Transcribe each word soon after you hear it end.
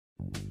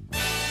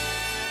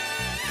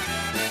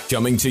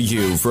Coming to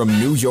you from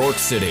New York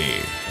City,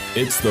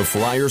 it's the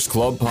Friars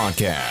Club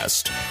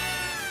Podcast.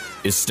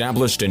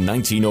 Established in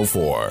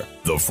 1904,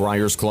 the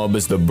Friars Club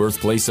is the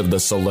birthplace of the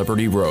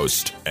celebrity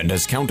roast and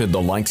has counted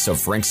the likes of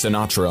Frank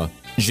Sinatra,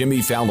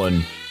 Jimmy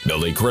Fallon,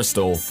 Billy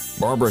Crystal,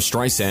 Barbra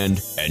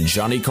Streisand, and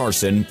Johnny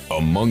Carson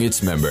among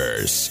its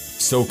members.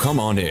 So come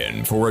on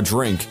in for a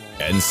drink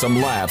and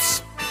some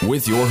laughs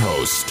with your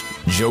host,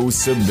 Joe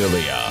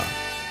Sibilia.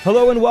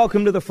 Hello and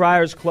welcome to the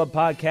Friars Club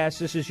Podcast.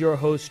 This is your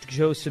host,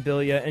 Joe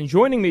Sibilia, and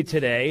joining me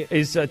today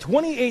is a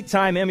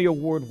 28-time Emmy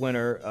Award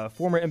winner, a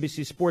former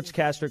NBC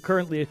sportscaster,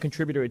 currently a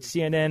contributor at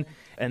CNN,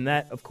 and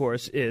that, of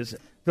course, is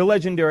the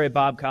legendary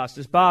Bob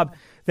Costas. Bob,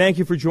 thank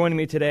you for joining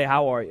me today.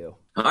 How are you?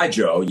 Hi,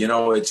 Joe. You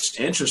know, it's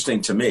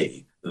interesting to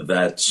me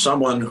that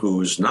someone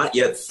who's not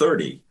yet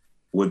 30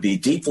 would be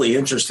deeply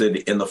interested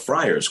in the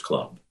Friars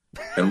Club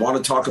and want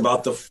to talk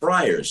about the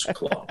Friars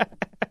Club.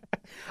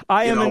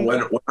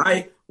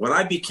 When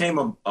I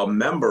became a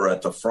member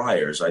at the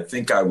Friars, I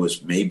think I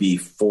was maybe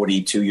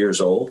 42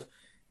 years old,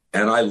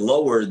 and I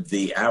lowered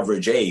the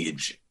average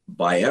age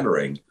by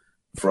entering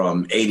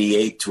from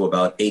 88 to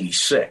about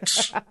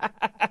 86.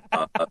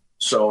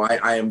 So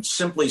I am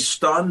simply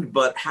stunned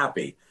but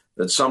happy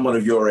that someone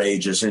of your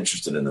age is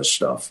interested in this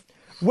stuff.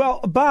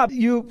 Well, Bob,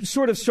 you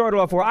sort of started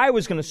off where I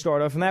was going to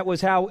start off, and that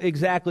was how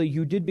exactly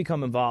you did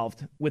become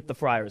involved with the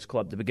Friars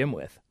Club to begin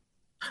with.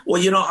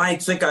 Well, you know, I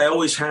think I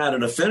always had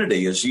an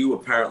affinity, as you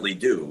apparently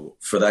do,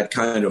 for that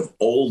kind of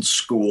old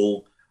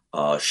school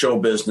show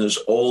business,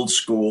 old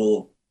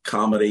school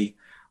comedy.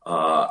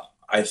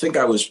 I think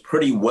I was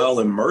pretty well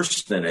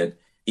immersed in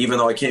it, even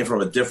though I came from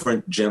a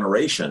different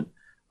generation.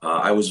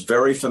 I was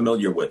very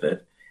familiar with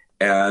it.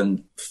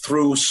 And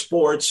through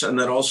sports and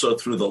then also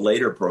through the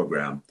later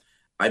program,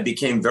 I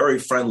became very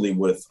friendly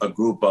with a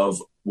group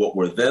of what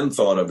were then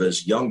thought of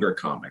as younger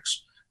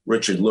comics,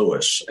 Richard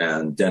Lewis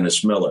and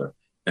Dennis Miller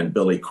and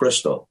Billy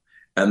Crystal.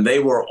 And they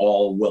were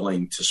all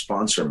willing to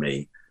sponsor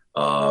me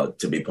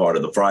to be part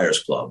of the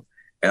Friars Club.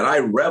 And I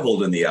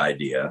reveled in the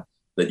idea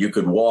that you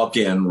could walk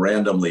in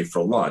randomly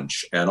for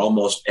lunch, and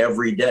almost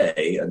every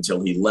day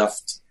until he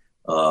left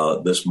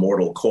this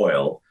mortal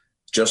coil,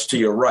 just to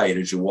your right,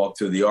 as you walk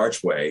through the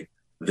archway,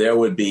 there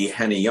would be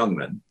Henny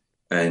Youngman.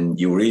 And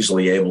you were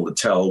easily able to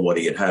tell what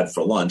he had had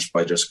for lunch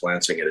by just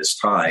glancing at his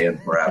tie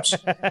and perhaps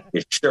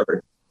his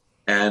shirt.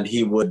 And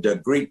he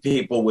would greet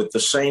people with the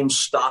same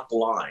stock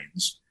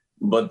lines,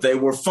 but they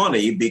were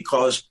funny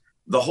because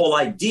the whole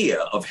idea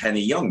of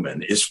Henny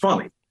Youngman is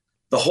funny.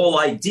 The whole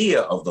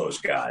idea of those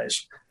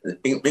guys,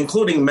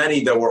 including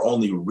many that were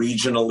only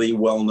regionally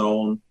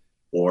well-known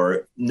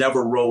or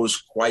never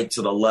rose quite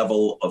to the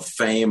level of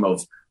fame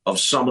of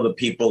some of the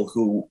people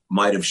who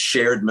might have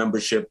shared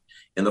membership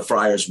in the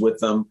Friars with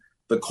them,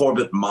 the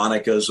Corbett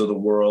Monicas of the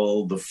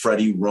world, the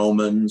Freddie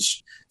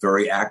Romans,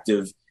 very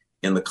active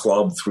in the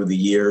club through the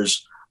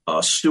years,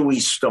 Stewie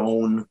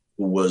Stone,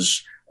 who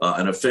was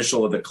an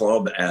official of the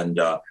club and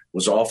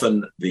was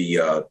often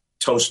the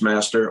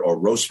Toastmaster or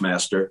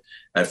Roastmaster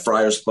at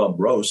Friars Club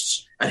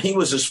Roasts. And he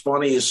was as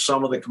funny as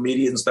some of the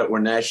comedians that were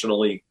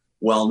nationally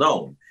well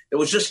known. It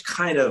was just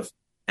kind of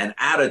an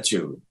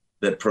attitude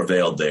that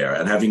prevailed there.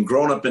 And having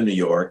grown up in New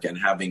York and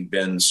having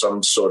been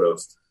some sort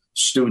of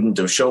student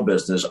of show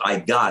business, I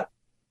got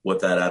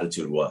what that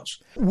attitude was.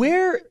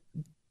 Where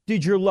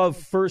did your love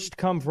first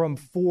come from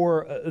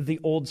for the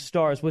old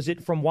stars? Was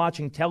it from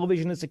watching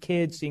television as a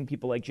kid, seeing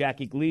people like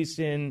Jackie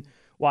Gleason,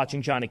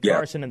 watching Johnny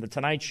Carson and The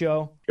Tonight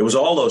Show? It was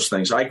all those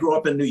things. I grew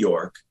up in New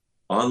York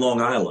on Long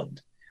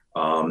Island.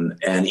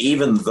 And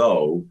even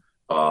though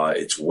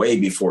it's way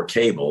before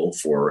cable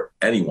for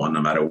anyone,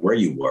 no matter where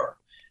you were,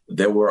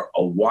 there were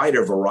a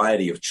wider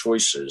variety of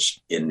choices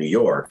in New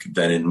York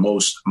than in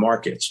most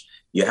markets.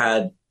 You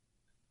had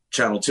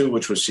Channel 2,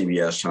 which was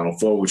CBS, Channel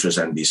 4, which was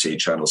NBC,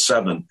 Channel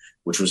 7,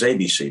 which was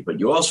ABC. But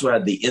you also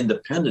had the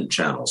independent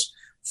channels,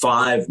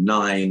 5,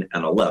 9,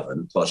 and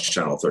 11, plus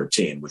Channel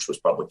 13, which was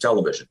public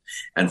television.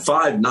 And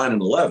 5, 9,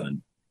 and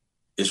 11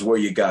 is where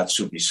you got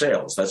Soupy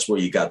Sales. That's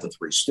where you got the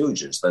Three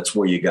Stooges. That's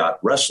where you got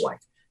wrestling.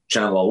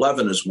 Channel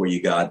 11 is where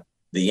you got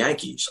the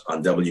Yankees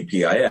on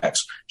WPIX.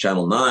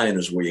 Channel 9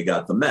 is where you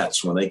got the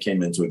Mets when they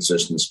came into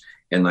existence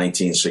in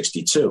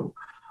 1962.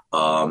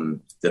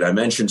 Did I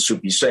mention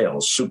Soupy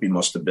Sales? Soupy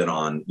must have been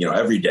on,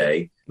 every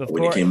day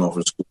when you came home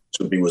from school.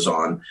 Soupy was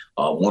on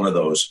one of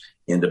those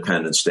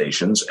independent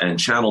stations. And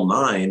Channel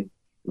 9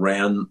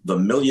 ran the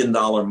 $1 Million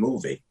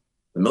Movie.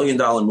 The $1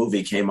 Million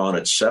Movie came on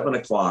at 7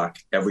 o'clock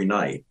every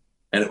night.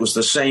 And it was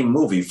the same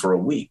movie for a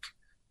week.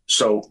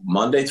 So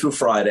Monday through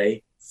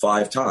Friday,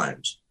 5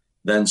 times.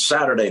 Then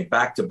Saturday,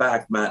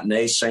 back-to-back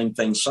matinee, same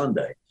thing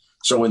Sunday.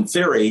 So in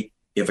theory,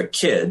 if a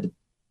kid,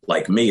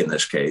 like me in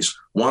this case,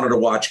 wanted to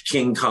watch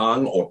King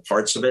Kong or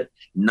parts of it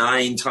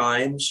 9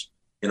 times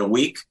in a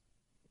week,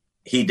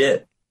 he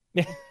did.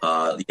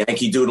 The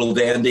Yankee Doodle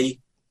Dandy,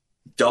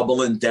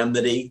 Double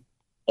Indemnity,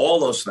 all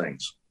those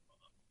things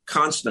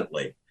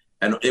constantly.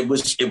 And it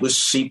was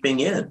seeping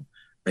in.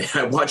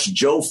 I watched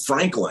Joe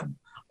Franklin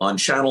on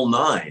Channel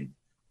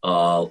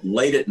 9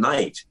 late at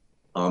night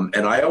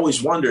And I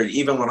always wondered,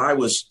 even when I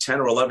was 10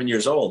 or 11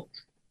 years old,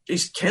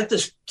 geez, can't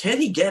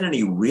he get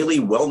any really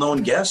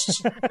well-known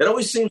guests? It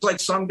always seems like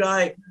some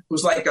guy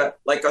who's like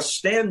a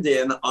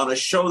stand-in on a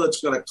show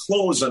that's going to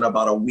close in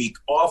about a week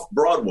off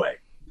Broadway.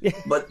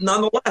 But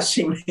nonetheless,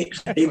 he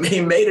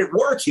made it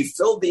work. He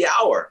filled the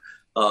hour.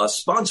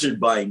 Sponsored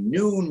by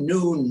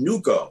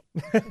Nuco.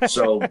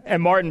 So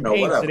and Martin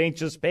paints. Whatever. It ain't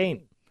just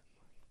paint.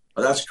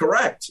 That's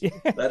correct.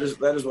 That is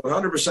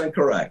 100%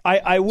 correct.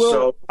 I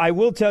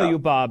will tell you,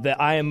 Bob, that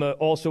I am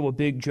also a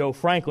big Joe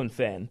Franklin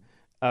fan,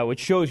 which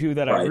shows you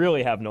that I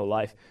really have no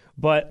life.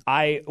 But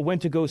I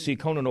went to go see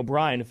Conan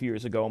O'Brien a few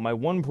years ago. My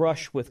one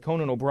brush with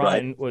Conan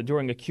O'Brien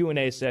during a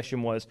Q&A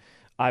session was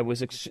I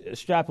was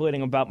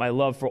extrapolating about my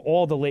love for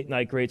all the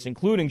late-night greats,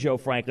 including Joe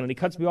Franklin, and he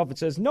cuts me off and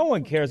says, no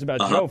one cares about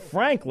Joe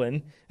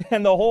Franklin,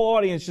 and the whole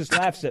audience just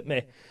laughs at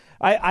me.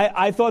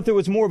 I thought there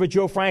was more of a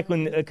Joe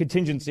Franklin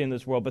contingency in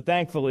this world, but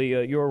thankfully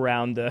you're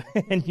around,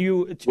 and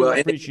you too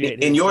appreciate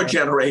it. In your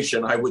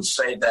generation, I would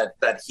say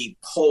that he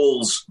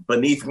polls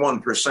beneath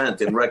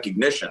 1% in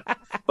recognition,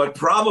 but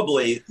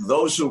probably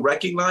those who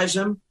recognize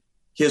him,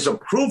 his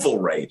approval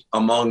rate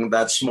among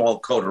that small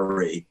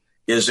coterie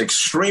is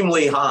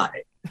extremely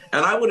high.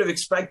 And I would have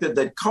expected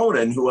that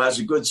Conan, who has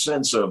a good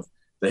sense of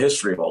the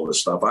history of all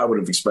this stuff, I would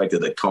have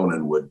expected that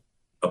Conan would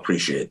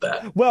appreciate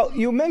that. Well,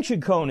 you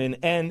mentioned Conan,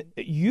 and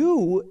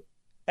you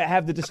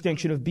have the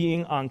distinction of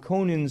being on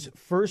Conan's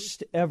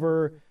first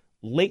ever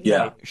late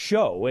night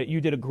show. You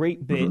did a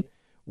great bit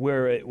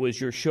where it was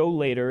your show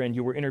later, and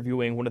you were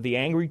interviewing one of the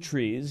Angry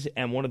Trees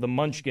and one of the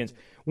Munchkins.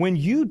 When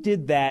you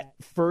did that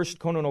first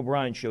Conan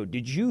O'Brien show,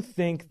 did you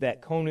think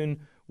that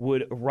Conan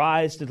would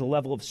rise to the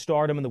level of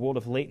stardom in the world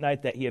of late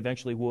night that he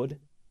eventually would?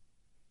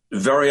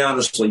 Very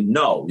honestly,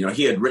 no.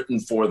 He had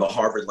written for the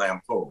Harvard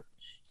Lampoon.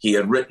 He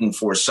had written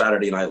for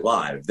Saturday Night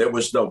Live. There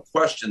was no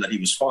question that he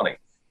was funny,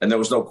 and there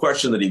was no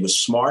question that he was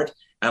smart.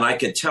 And I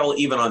could tell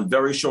even on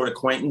very short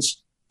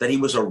acquaintance that he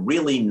was a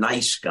really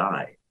nice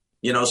guy.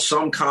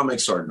 Some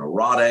comics are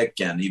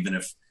neurotic, and even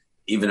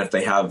if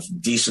they have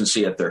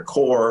decency at their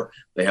core,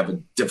 they have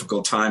a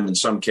difficult time in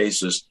some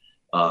cases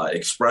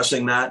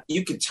expressing that.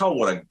 You could tell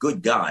what a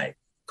good guy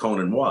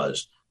Conan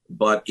was.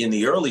 But in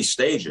the early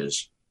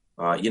stages,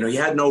 he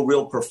had no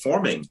real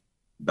performing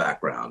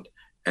background,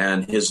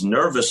 and his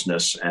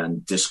nervousness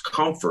and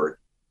discomfort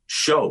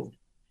showed.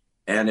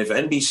 And if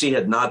NBC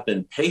had not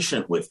been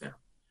patient with him,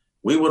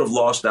 we would have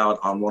lost out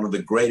on one of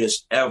the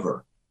greatest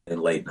ever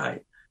in late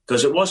night.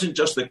 Because it wasn't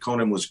just that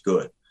Conan was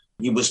good.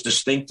 He was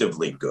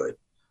distinctively good.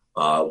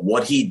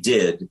 What he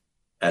did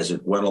as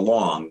it went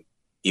along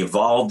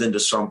evolved into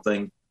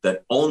something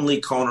that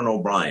only Conan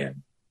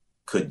O'Brien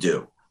could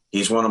do.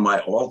 He's one of my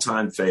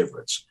all-time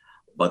favorites.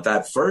 But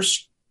that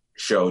first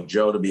show,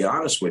 Joe, to be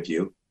honest with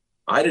you,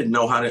 I didn't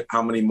know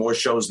how many more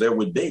shows there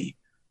would be.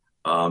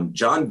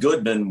 John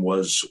Goodman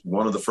was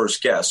one of the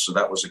first guests, so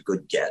that was a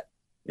good get.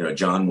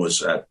 John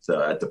was at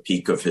the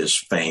peak of his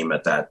fame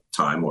at that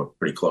time, or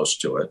pretty close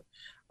to it.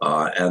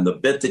 And the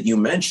bit that you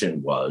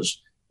mentioned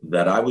was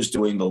that I was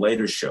doing the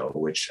later show,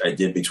 which I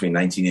did between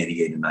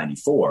 1988 and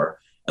 94.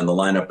 And the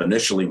lineup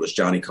initially was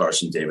Johnny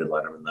Carson, David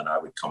Letterman. Then I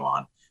would come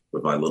on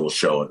with my little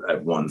show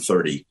at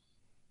 1:30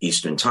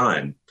 Eastern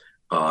Time.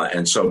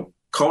 And so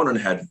Conan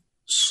had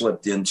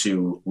slipped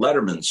into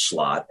Letterman's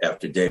slot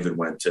after David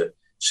went to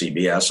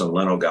CBS and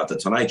Leno got the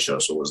Tonight Show.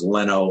 So it was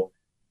Leno,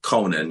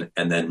 Conan,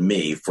 and then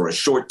me for a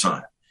short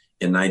time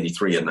in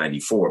 93 and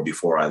 94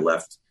 before I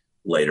left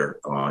later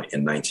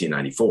in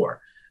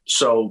 1994.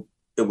 So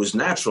it was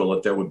natural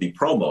that there would be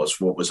promos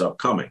for what was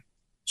upcoming.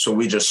 So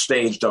we just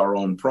staged our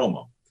own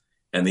promo.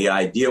 And the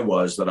idea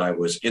was that I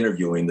was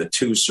interviewing the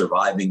two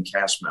surviving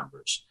cast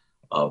members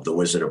of The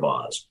Wizard of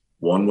Oz.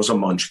 One was a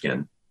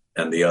munchkin,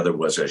 and the other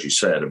was, as you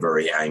said, a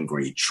very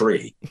angry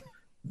tree.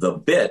 The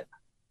bit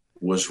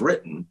was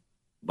written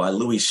by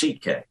Louis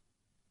C.K.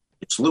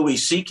 It's Louis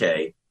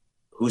C.K.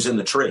 who's in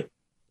the tree.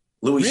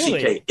 Louis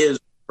C.K. is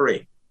the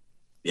tree.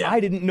 Yeah. I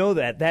didn't know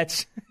that.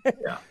 That's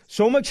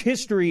so much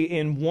history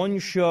in one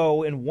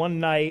show, in one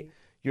night.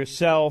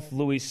 Yourself,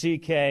 Louis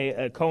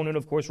C.K., Conan,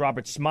 of course,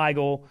 Robert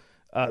Smigel,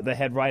 the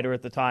head writer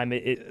at the time.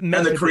 And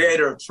the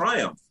creator of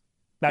Triumph.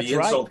 That's the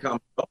right. Insult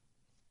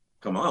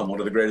Come on, one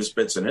of the greatest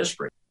bits in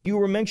history. You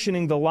were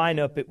mentioning the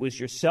lineup. It was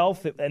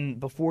yourself, and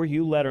before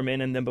you,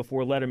 Letterman, and then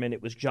before Letterman,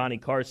 it was Johnny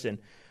Carson.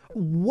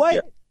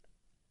 What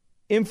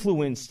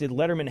influence did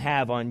Letterman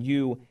have on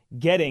you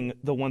getting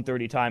the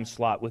 1:30 time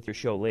slot with your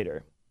show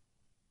later?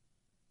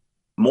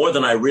 More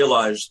than I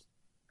realized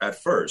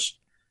at first,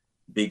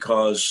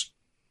 because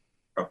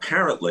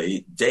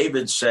apparently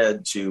David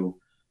said to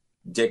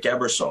Dick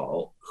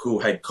Ebersol, who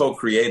had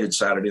co-created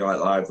Saturday Night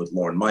Live with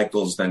Lorne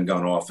Michaels, then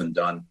gone off and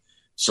done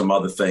some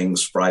other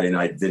things, Friday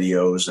Night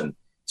Videos and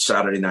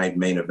Saturday Night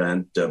Main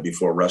Event,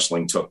 before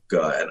wrestling took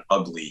an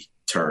ugly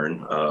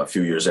turn a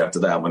few years after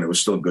that, when it was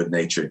still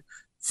good-natured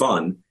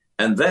fun.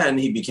 And then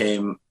he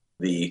became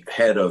the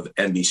head of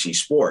NBC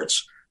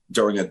Sports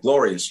during a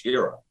glorious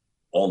era.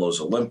 All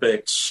those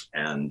Olympics,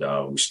 and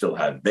we still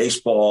had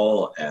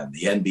baseball and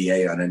the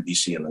NBA on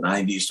NBC in the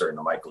 90s during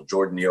the Michael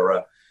Jordan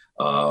era.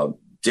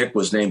 Dick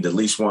was named at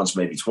least once,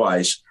 maybe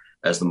twice,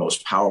 as the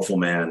most powerful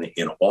man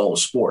in all of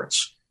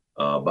sports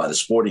by the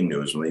Sporting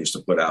News when they used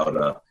to put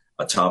out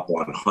a top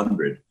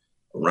 100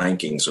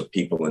 rankings of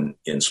people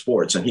in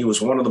sports. And he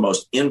was one of the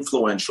most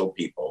influential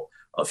people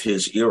of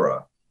his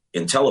era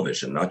in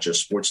television, not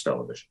just sports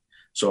television.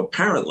 So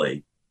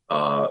apparently,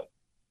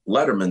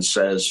 Letterman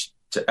says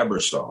to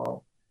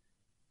Ebersol,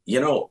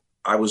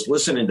 I was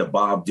listening to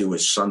Bob do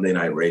his Sunday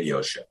night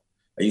radio show.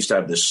 I used to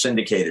have this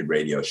syndicated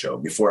radio show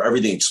before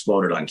everything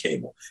exploded on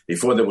cable,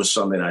 before there was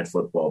Sunday Night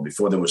Football,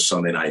 before there was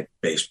Sunday Night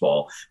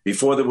Baseball,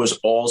 before there was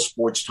all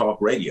sports talk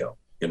radio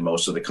in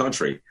most of the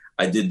country.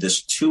 I did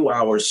this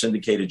 2-hour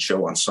syndicated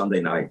show on Sunday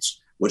nights,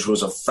 which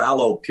was a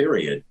fallow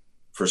period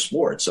for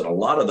sports. And a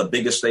lot of the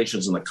biggest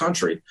stations in the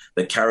country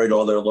that carried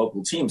all their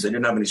local teams, they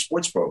didn't have any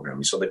sports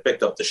programming, so they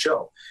picked up the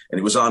show. And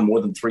it was on more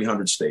than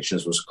 300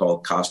 stations. It was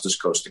called Costas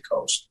Coast to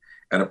Coast.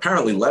 And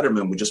apparently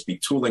Letterman would just be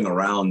tooling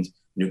around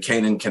New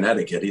Canaan,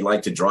 Connecticut. He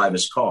liked to drive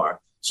his car,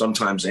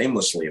 sometimes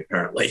aimlessly,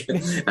 apparently.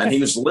 And he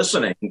was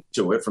listening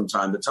to it from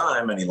time to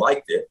time, and he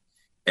liked it.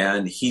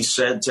 And he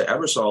said to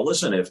Ebersol,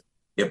 listen,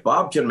 if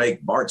Bob can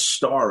make Bart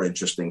Starr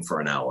interesting for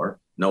an hour,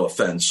 no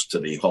offense to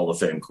the Hall of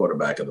Fame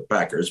quarterback of the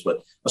Packers,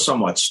 but a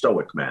somewhat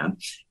stoic man,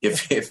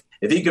 if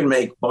he can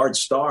make Bart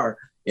Starr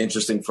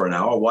interesting for an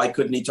hour, why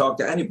couldn't he talk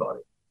to anybody?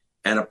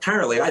 And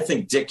apparently, I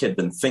think Dick had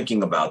been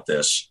thinking about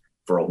this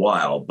for a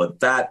while, but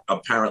that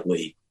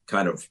apparently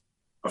kind of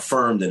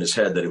affirmed in his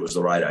head that it was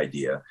the right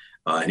idea.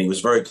 And he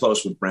was very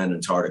close with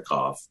Brandon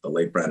Tartikoff, the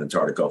late Brandon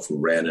Tartikoff, who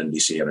ran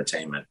NBC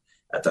Entertainment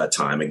at that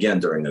time, again,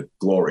 during a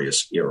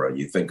glorious era.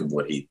 You think of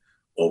what he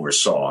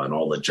oversaw and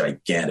all the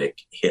gigantic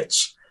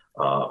hits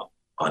on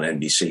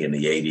NBC in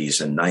the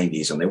 80s and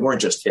 90s. And they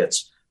weren't just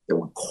hits. They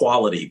were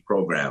quality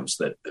programs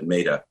that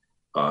made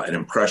an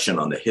impression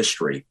on the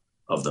history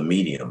of the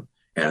medium.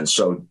 And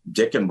so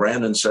Dick and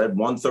Brandon said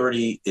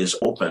 1:30 is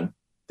open.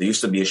 There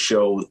used to be a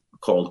show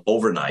called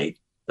Overnight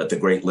that the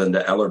great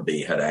Linda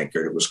Ellerby had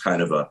anchored. It was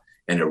kind of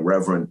an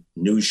irreverent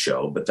news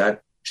show, but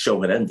that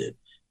show had ended.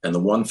 And the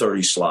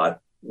 1:30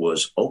 slot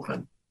was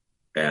open.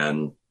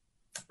 And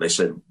they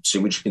said, see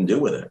what you can do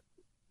with it.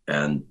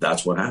 And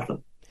that's what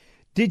happened.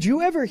 Did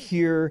you ever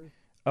hear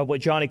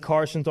what Johnny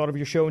Carson thought of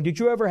your show? And did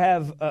you ever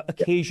have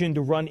occasion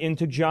to run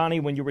into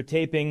Johnny when you were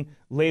taping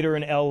later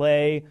in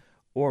L.A.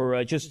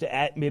 or just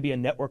at maybe a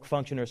network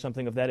function or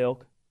something of that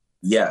ilk?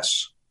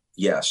 Yes.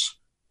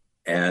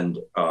 And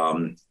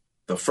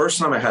the first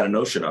time I had a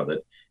notion of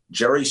it,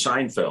 Jerry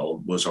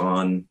Seinfeld was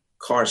on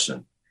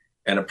Carson.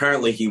 And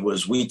apparently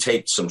we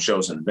taped some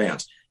shows in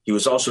advance. He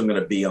was also going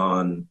to be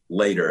on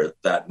later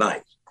that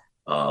night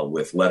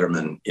with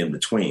Letterman in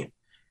between.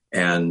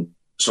 And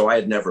so I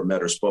had never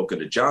met or spoken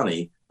to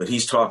Johnny, but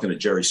he's talking to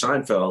Jerry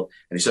Seinfeld,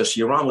 and he says,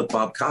 you're on with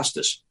Bob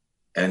Costas.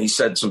 And he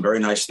said some very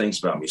nice things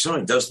about me. So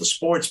he does the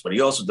sports, but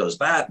he also does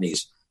that. And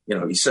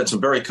he said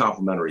some very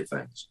complimentary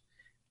things.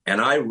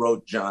 And I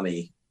wrote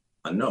Johnny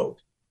a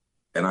note.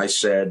 And I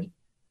said,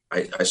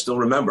 I still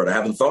remember it. I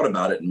haven't thought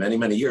about it in many,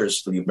 many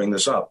years till you bring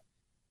this up.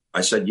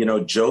 I said,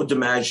 Joe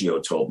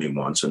DiMaggio told me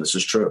once, and this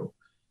is true.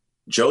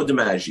 Joe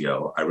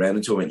DiMaggio, I ran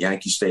into him at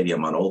Yankee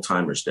Stadium on Old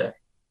Timers Day.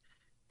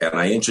 And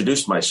I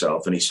introduced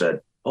myself, and he said,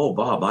 oh,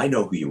 Bob, I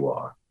know who you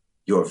are.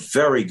 You're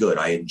very good.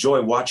 I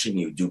enjoy watching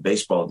you do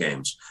baseball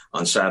games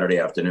on Saturday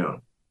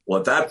afternoon. Well,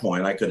 at that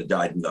point, I could have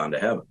died and gone to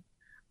heaven.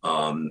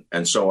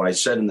 And so I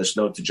said in this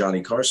note to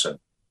Johnny Carson,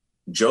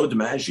 Joe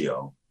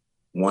DiMaggio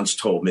once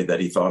told me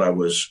that he thought I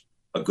was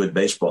a good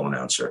baseball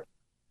announcer.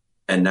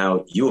 And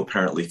now you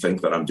apparently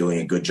think that I'm doing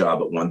a good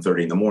job at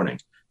 1:30 in the morning.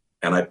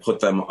 And I put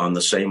them on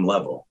the same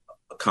level.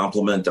 A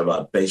compliment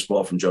about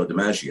baseball from Joe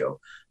DiMaggio,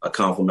 a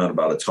compliment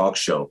about a talk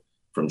show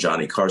from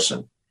Johnny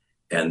Carson.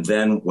 And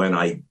then when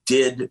I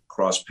did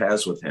cross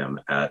paths with him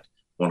at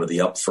one of the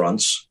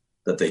upfronts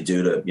that they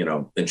do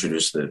to,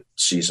 introduce the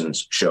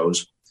season's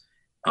shows,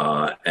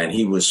 and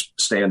he was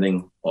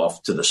standing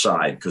off to the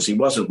side because he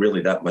wasn't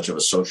really that much of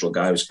a social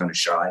guy. He was kind of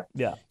shy.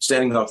 Yeah.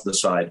 Standing off to the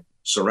side,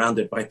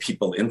 surrounded by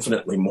people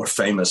infinitely more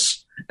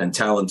famous and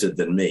talented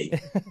than me.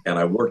 And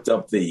I worked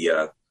up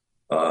the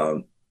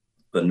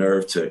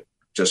nerve to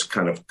just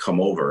kind of come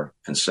over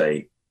and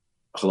say,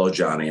 hello,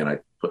 Johnny. And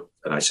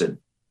I said,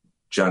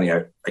 Johnny,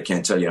 I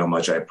can't tell you how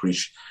much I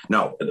appreciate.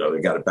 No, I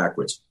got it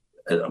backwards.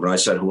 When I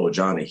said hello,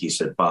 Johnny, he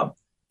said, Bob,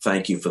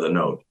 thank you for the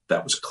note.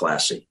 That was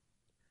classy.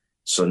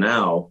 So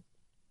now,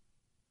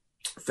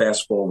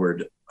 fast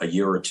forward a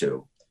year or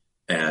two,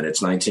 and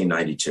it's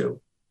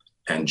 1992,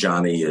 and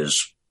Johnny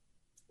is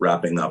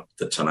wrapping up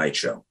The Tonight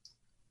Show.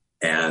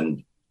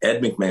 And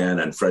Ed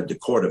McMahon and Fred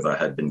DeCordova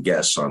had been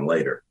guests on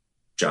later.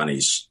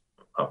 Johnny's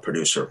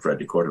producer, Fred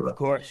DeCordova. Of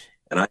course.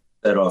 And I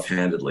said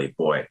offhandedly,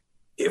 boy,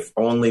 if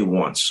only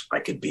once I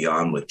could be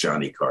on with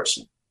Johnny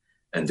Carson.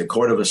 And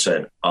DeCordova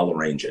said, I'll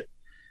arrange it.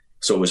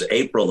 So it was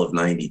April of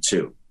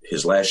 92.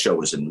 His last show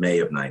was in May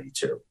of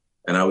 92.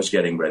 And I was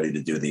getting ready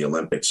to do the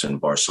Olympics in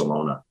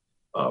Barcelona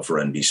for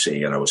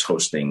NBC. And I was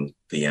hosting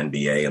the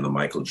NBA in the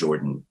Michael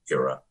Jordan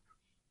era.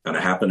 And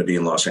I happened to be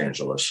in Los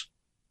Angeles.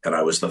 And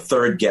I was the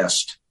third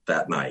guest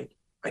that night.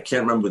 I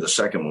can't remember who the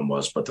second one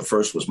was, but the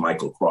first was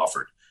Michael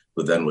Crawford,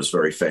 who then was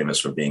very famous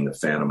for being the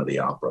Phantom of the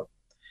Opera.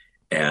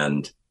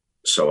 And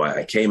so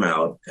I came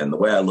out, and the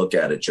way I look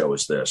at it, Joe,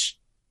 is this.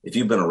 If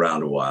you've been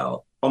around a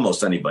while,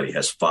 almost anybody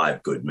has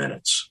 5 good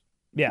minutes.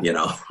 Yeah. You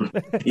know,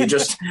 you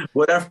just,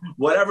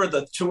 whatever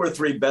the 2 or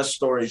 3 best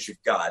stories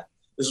you've got.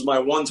 This is my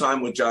one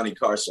time with Johnny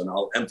Carson.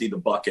 I'll empty the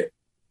bucket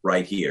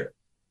right here.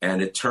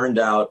 And it turned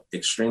out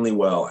extremely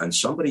well. And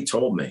somebody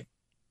told me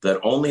that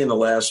only in the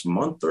last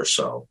month or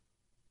so,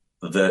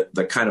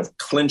 the kind of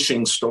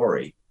clinching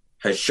story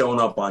has shown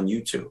up on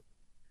YouTube.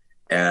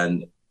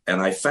 And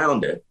I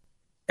found it,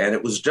 and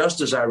it was just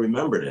as I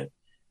remembered it,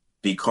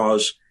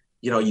 because,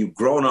 you know, you've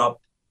grown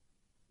up,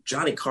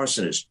 Johnny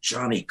Carson is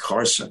Johnny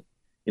Carson.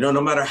 You know,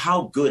 no matter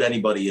how good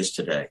anybody is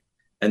today,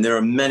 and there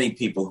are many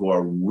people who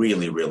are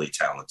really, really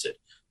talented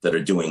that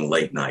are doing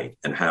late night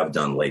and have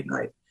done late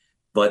night.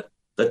 But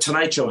the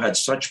Tonight Show had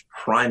such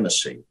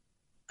primacy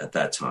at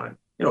that time.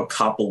 You know,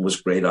 Koppel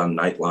was great on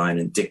Nightline,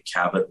 and Dick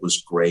Cavett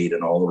was great,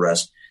 and all the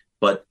rest.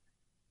 But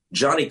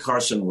Johnny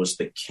Carson was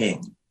the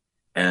king.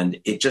 And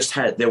it just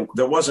had, there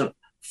weren't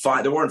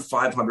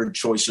 500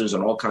 choices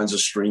and all kinds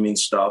of streaming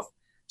stuff.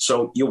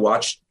 So you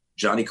watched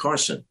Johnny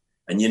Carson,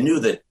 and you knew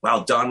that,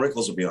 wow, Don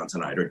Rickles will be on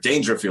tonight, or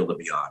Dangerfield will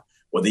be on,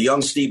 or the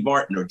young Steve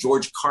Martin or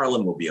George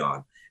Carlin will be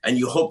on. And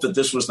you hope that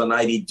this was the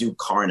night he'd do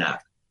Karnak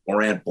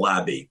or Aunt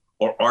Blabby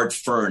or Art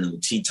Fern in the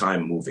Tea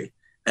Time movie.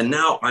 And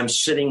now I'm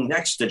sitting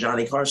next to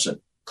Johnny Carson,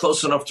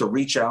 close enough to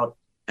reach out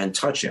and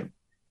touch him.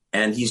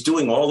 And he's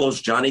doing all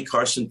those Johnny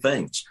Carson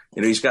things.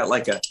 You know, he's got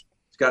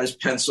his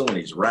pencil and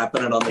he's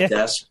wrapping it on the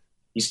desk.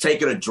 He's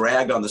taking a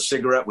drag on the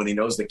cigarette when he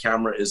knows the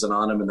camera isn't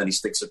on him, and then he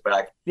sticks it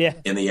back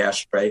in the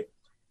ashtray.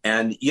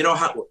 And you know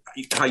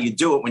how you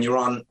do it when you're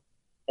on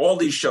all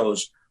these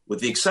shows,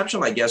 with the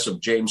exception, I guess, of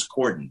James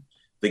Corden.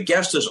 The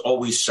guest is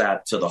always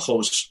sat to the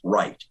host's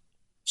right.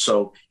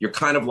 So you're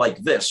kind of like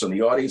this, and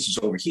the audience is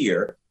over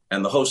here,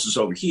 and the host is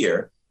over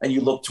here, and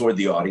you look toward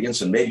the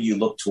audience, and maybe you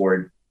look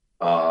toward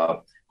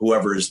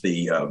whoever is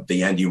the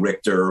Andy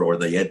Richter or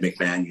the Ed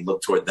McMahon. You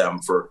look toward them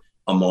for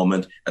a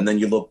moment, and then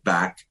you look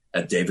back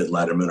at David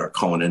Letterman or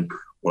Conan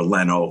or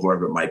Leno,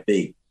 whoever it might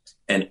be.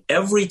 And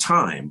every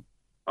time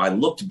I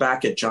looked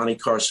back at Johnny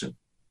Carson,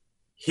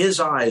 his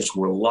eyes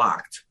were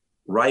locked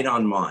right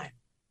on mine.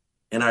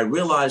 And I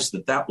realized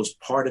that that was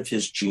part of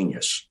his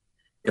genius.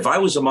 If I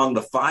was among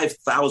the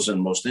 5,000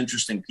 most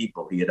interesting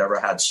people he had ever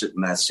had sit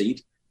in that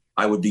seat,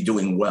 I would be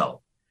doing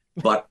well.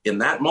 But in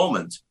that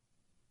moment,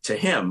 to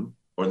him,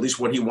 or at least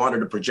what he wanted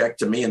to project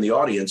to me in the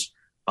audience,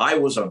 I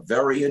was a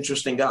very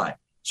interesting guy.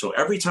 So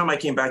every time I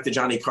came back to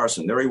Johnny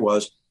Carson, there he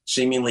was,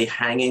 seemingly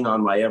hanging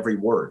on my every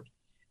word.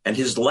 And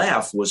his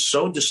laugh was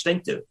so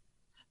distinctive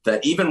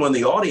that even when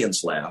the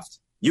audience laughed,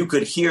 you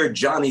could hear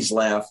Johnny's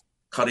laugh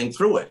cutting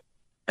through it.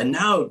 And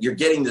now you're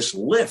getting this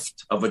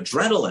lift of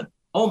adrenaline.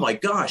 Oh my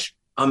gosh,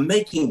 I'm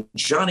making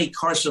Johnny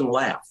Carson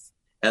laugh.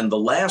 And the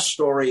last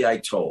story I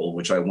told,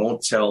 which I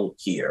won't tell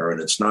here,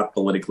 and it's not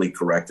politically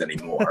correct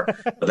anymore,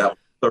 but that was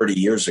 30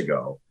 years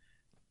ago,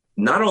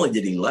 not only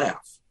did he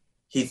laugh,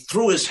 he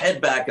threw his head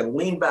back and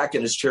leaned back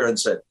in his chair and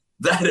said,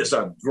 "That is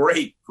a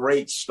great,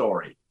 great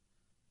story."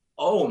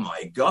 Oh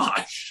my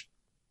gosh.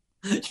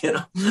 You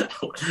know,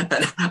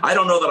 and I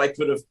don't know that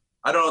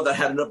I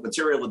had enough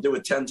material to do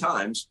it 10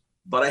 times,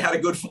 but I had a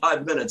good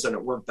 5 minutes and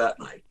it worked that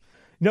night.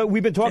 No,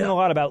 we've been talking a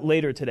lot about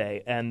later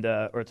today and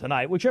or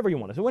tonight, whichever you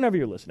want to say, whenever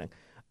you're listening.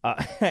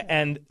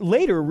 And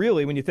later,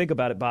 really, when you think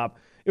about it, Bob,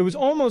 it was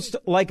almost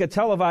like a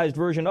televised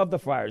version of the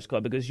Friars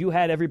Club, because you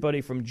had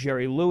everybody from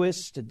Jerry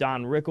Lewis to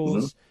Don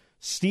Rickles,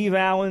 Steve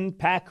Allen,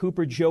 Pat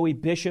Cooper, Joey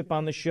Bishop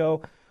on the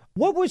show.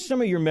 What were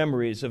some of your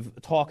memories of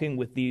talking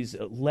with these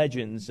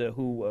legends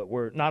who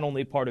were not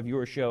only part of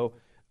your show,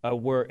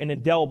 were an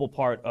indelible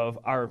part of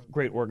our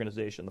great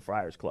organization, the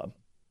Friars Club?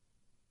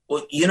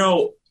 Well, you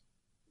know,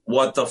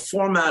 what the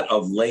format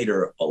of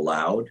later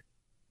allowed,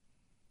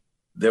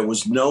 there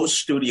was no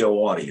studio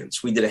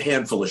audience. We did a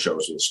handful of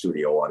shows with a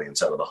studio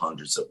audience out of the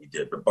hundreds that we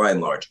did, but by and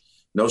large,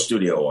 no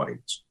studio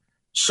audience.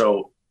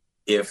 So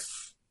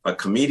if a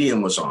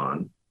comedian was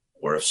on,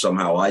 or if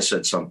somehow I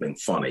said something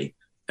funny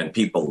and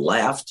people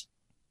laughed,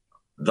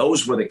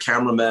 those were the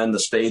cameramen, the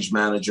stage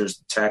managers,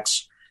 the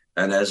techs.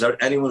 And as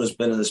anyone who's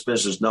been in this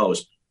business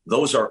knows,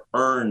 those are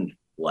earned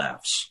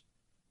laughs.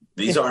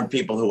 These aren't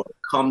people who have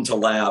come to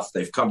laugh.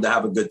 They've come to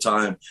have a good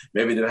time.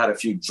 Maybe they've had a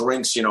few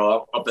drinks, you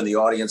know, up in the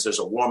audience. There's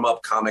a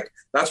warm-up comic.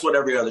 That's what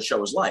every other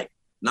show is like,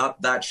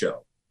 not that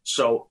show.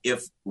 So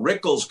if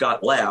Rickles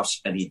got laughs,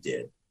 and he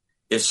did,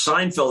 if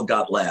Seinfeld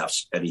got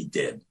laughs, and he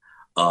did,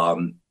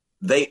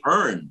 they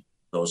earned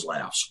those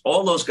laughs.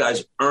 All those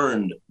guys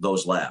earned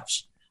those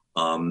laughs.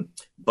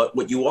 But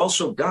what you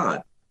also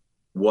got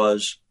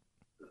was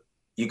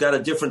you got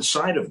a different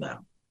side of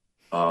them.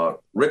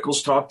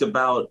 Rickles talked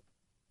about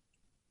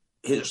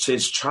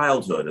his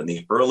childhood and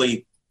the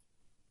early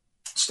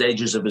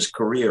stages of his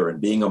career and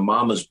being a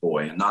mama's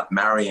boy and not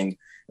marrying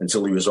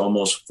until he was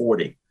almost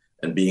 40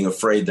 and being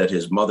afraid that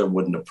his mother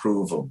wouldn't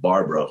approve of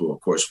Barbara, who,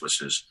 of course, was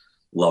his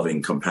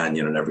loving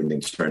companion, and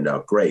everything turned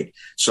out great.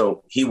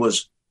 So he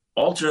was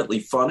alternately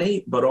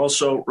funny, but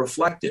also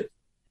reflective.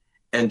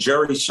 And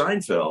Jerry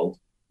Seinfeld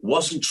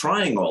wasn't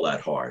trying all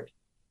that hard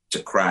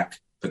to crack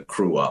the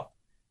crew up.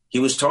 He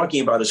was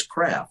talking about his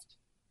craft.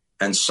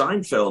 And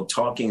Seinfeld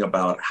talking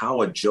about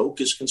how a joke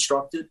is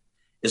constructed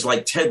is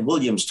like Ted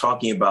Williams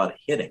talking about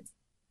hitting.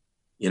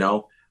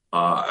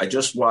 I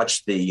just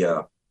watched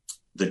the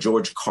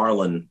George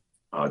Carlin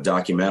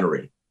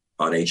documentary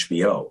on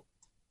HBO.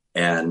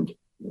 And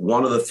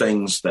one of the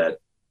things that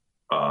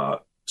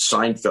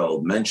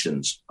Seinfeld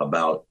mentions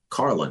about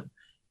Carlin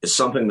is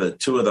something that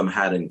two of them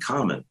had in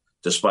common,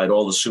 despite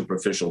all the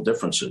superficial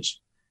differences.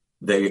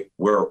 They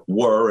were,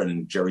 and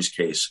in Jerry's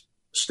case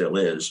still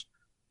is,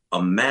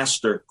 a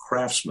master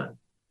craftsman.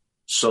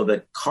 So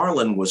that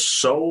Carlin was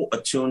so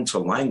attuned to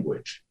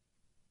language,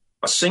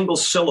 a single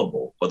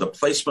syllable or the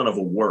placement of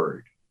a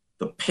word,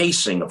 the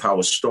pacing of how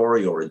a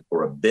story or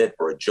a bit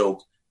or a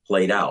joke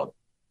played out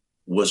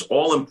was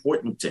all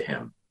important to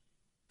him.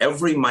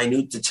 Every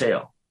minute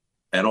detail.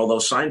 And although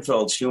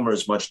Seinfeld's humor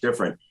is much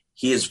different,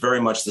 he is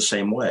very much the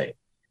same way.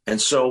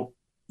 And so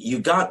you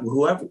got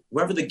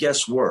whoever the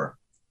guests were,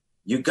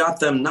 you got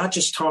them not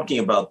just talking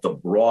about the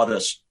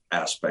broadest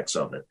aspects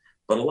of it,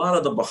 but a lot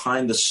of the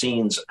behind the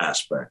scenes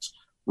aspects.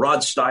 Rod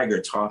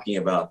Steiger talking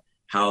about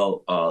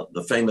how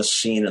the famous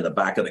scene in the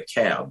back of the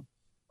cab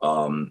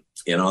On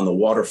the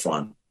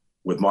Waterfront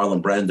with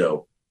Marlon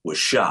Brando was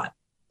shot.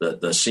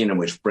 The scene in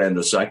which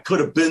Brando said, I could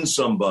have been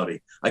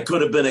somebody. I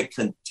could have been a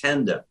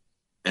contender.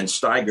 And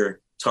Steiger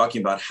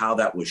talking about how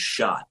that was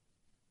shot.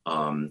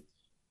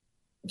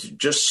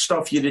 Just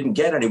stuff you didn't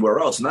get anywhere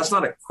else. And that's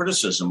not a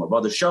criticism of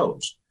other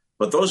shows.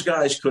 But those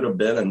guys could have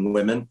been, and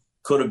women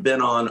could have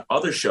been on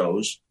other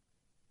shows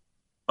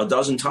a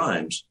dozen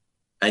times,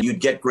 and you'd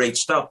get great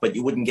stuff, but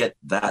you wouldn't get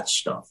that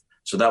stuff.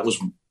 So that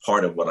was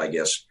part of what I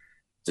guess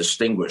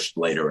distinguished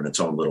later in its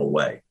own little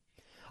way.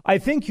 I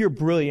think your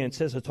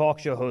brilliance as a talk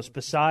show host,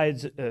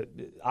 besides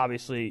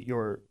obviously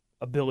your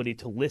ability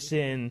to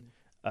listen,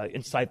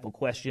 insightful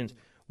questions,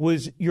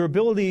 was your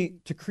ability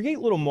to create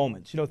little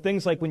moments.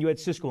 Things like when you had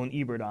Siskel and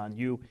Ebert on,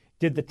 you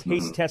did the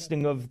taste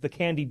testing of the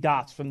candy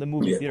dots from the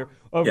movie theater.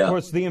 Of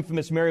course, the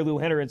infamous Mary Lou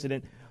Henner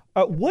incident.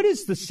 What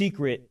is the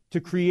secret to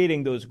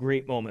creating those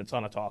great moments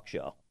on a talk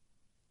show?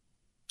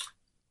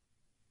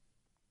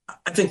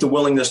 I think the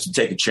willingness to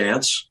take a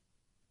chance,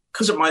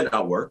 because it might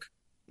not work,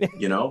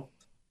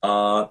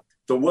 the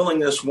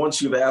willingness,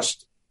 once you've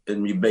asked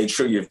and you've made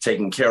sure you've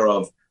taken care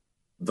of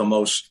the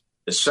most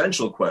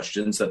essential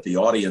questions that the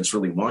audience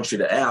really wants you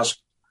to ask,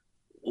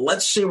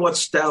 let's see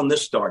what's down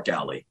this dark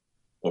alley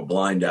or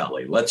blind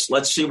alley.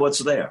 Let's see what's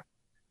there.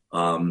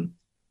 And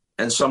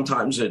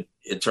sometimes it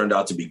turned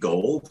out to be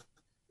gold,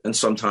 and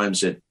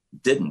sometimes it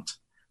didn't.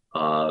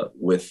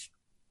 With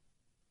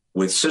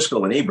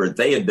Siskel and Ebert,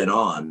 they had been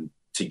on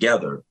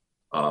together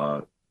 2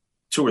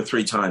 or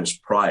 3 times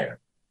prior.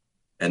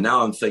 And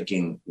now I'm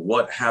thinking,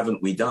 what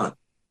haven't we done?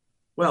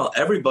 Well,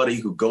 everybody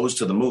who goes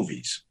to the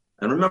movies,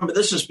 and remember,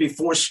 this is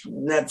before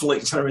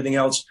Netflix and everything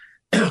else,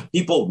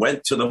 people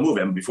went to the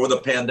movie. And before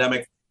the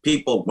pandemic,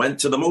 people went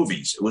to the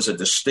movies. It was a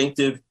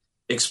distinctive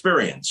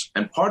experience.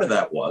 And part of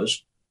that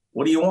was,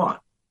 what do you want?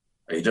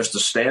 Are you just a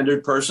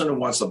standard person who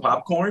wants the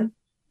popcorn?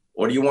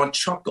 Or do you want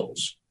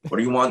chuckles? Or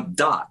do you want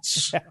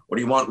dots? Or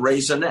do you want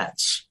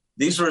raisinets?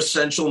 These are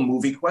essential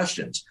movie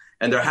questions.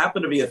 And there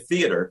happened to be a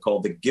theater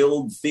called the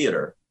Guild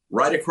Theater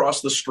right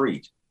across the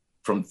street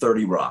from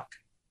 30 Rock.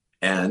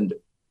 And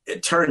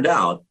it turned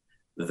out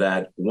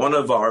that one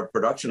of our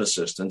production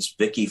assistants,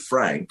 Vicki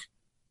Frank,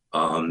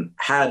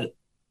 had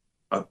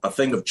a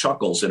thing of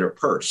chuckles in her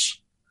purse.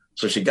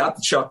 So she got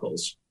the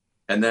chuckles,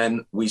 and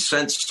then we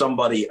sent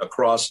somebody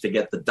across to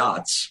get the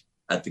dots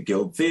at the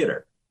Guild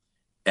Theater.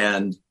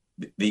 And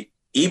the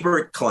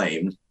Ebert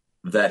claimed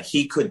that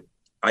he could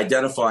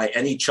identify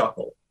any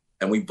chuckle,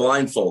 and we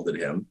blindfolded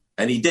him,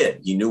 and he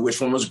did. He knew which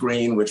one was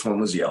green, which one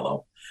was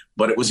yellow.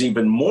 But it was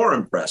even more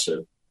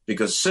impressive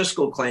because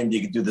Siskel claimed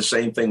he could do the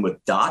same thing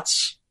with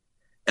dots.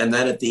 And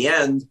then at the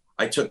end,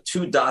 I took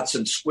 2 dots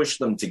and squished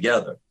them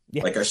together.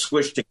 Yeah. Like I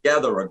squished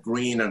together a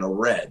green and a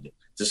red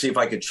to see if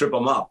I could trip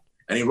them up.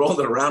 And he rolled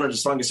it around in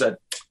his tongue and said,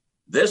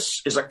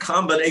 this is a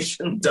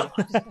combination dot.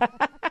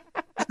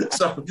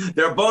 So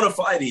their bona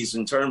fides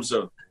in terms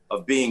of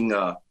being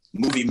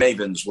movie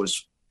mavens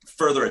was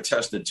further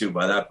attested to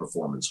by that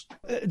performance.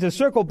 To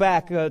circle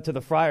back to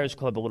the Friars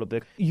Club a little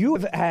bit, you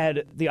have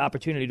had the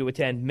opportunity to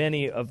attend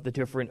many of the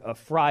different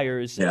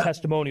Friars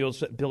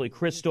testimonials, Billy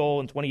Crystal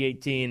in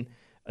 2018,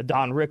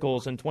 Don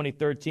Rickles in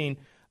 2013.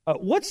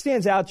 What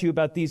stands out to you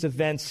about these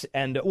events,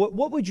 and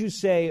what would you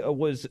say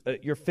was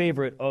your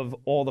favorite of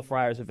all the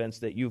Friars events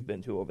that you've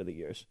been to over the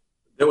years?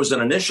 There was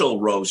an initial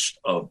roast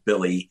of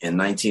Billy in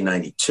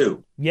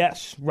 1992.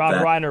 Yes, Rob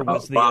Reiner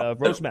was the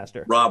roast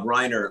master. Rob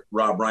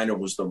Reiner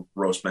was the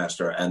roast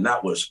master, and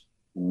that was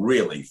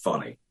really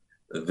funny.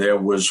 There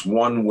was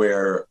one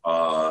where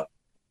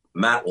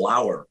Matt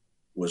Lauer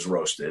was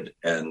roasted,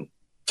 and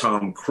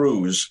Tom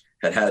Cruise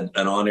had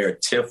an on-air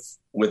tiff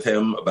with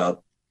him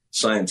about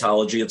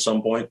Scientology at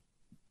some point,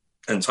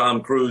 and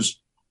Tom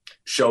Cruise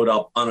showed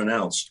up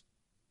unannounced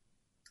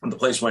And the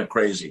place went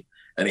crazy.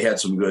 And he had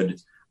some good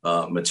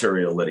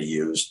material that he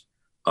used.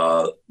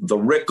 The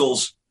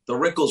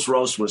Rickles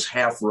roast was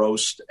half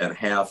roast and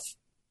half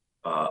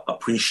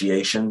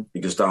appreciation,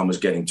 because Don was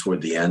getting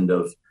toward the end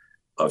of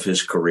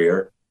his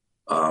career.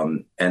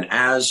 And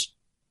as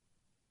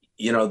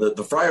you know,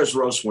 the Friars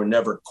roasts were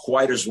never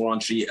quite as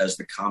raunchy as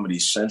the Comedy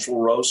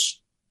Central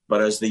roasts, but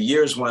as the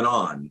years went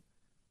on,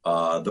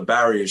 the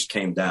barriers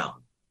came down,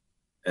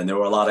 and there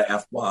were a lot of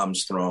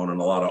F-bombs thrown and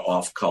a lot of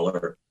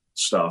off-color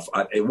stuff.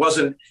 It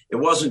wasn't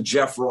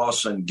Jeff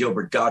Ross and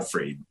Gilbert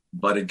Gottfried,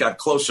 but it got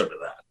closer to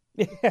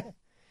that.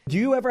 Do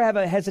you ever have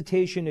a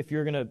hesitation, if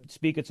you're going to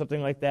speak at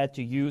something like that,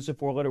 to use a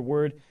four-letter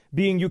word?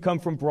 Being you come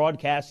from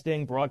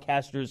broadcasting,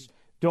 broadcasters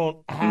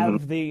don't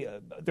have they're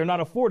not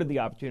afforded the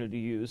opportunity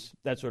to use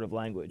that sort of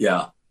language.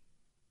 Yeah.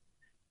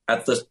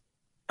 At the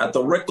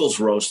Rickles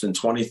roast in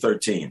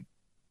 2013,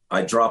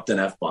 I dropped an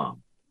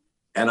F-bomb.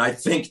 And I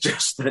think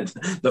just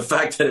the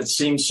fact that it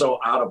seemed so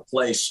out of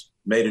place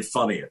made it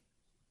funnier.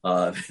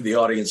 The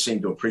audience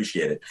seemed to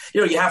appreciate it.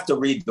 You know, you have to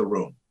read the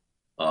room.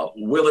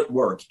 Will it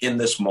work in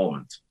this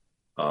moment?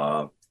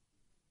 And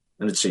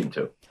it seemed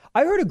to.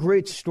 I heard a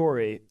great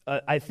story.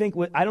 I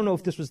don't know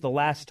if this was the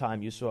last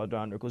time you saw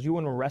Don Rickles. You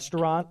were in a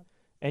restaurant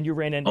and you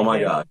ran into him. Oh, my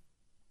God.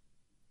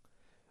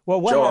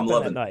 Well, what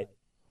happened that night?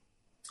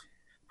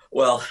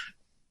 Well,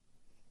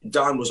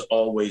 Don was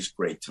always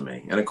great to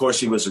me. And, of course,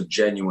 he was a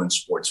genuine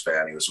sports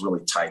fan. He was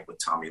really tight with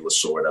Tommy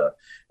Lasorda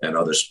and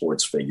other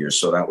sports figures.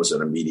 So that was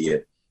an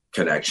immediate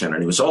connection.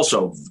 And he was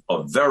also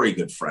a very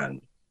good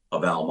friend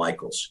of Al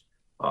Michaels.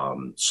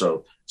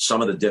 So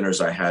some of the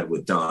dinners I had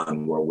with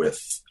Don were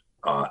with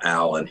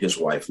Al and his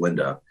wife,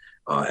 Linda,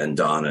 and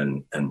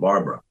Don and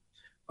Barbara.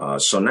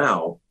 So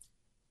now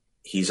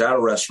he's at a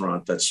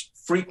restaurant that's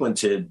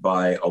frequented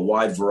by a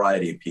wide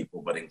variety of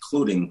people, but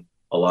including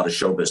a lot of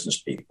show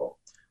business people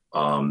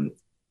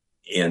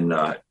in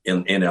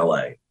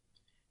LA.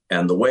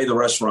 And the way the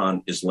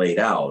restaurant is laid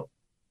out,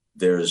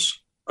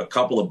 there's a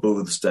couple of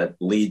booths that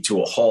lead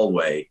to a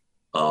hallway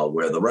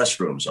where the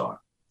restrooms are.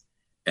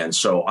 And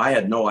so I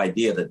had no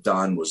idea that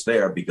Don was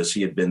there, because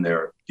he had been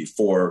there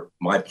before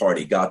my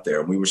party got there,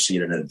 and we were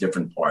seated in a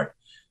different part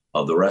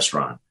of the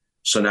restaurant.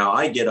 So now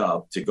I get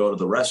up to go to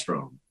the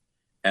restroom,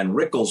 and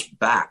Rickles'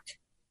 back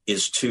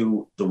is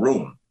to the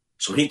room.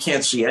 So he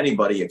can't see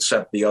anybody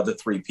except the other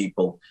three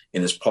people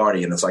in his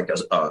party, and it's like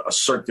a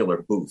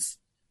circular booth.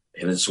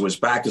 And so his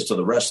back is to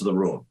the rest of the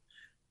room.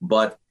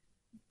 But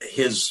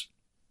his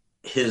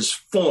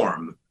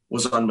form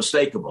was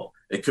unmistakable.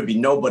 It could be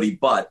nobody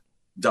but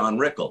Don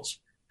Rickles.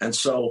 And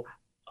so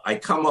I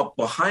come up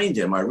behind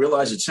him. I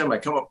realize it's him. I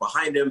come up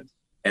behind him,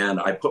 and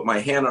I put my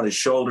hand on his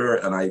shoulder,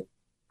 and I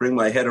bring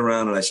my head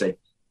around, and I say,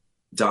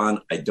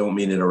 Don, I don't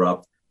mean to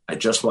interrupt. I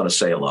just want to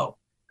say hello.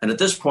 And at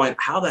this point,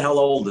 how the hell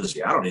old is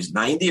he? I don't know. He's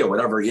 90 or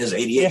whatever he is,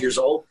 88 years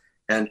old,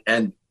 and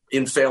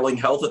in failing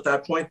health at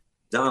that point.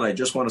 Don, I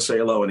just want to say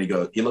hello. And he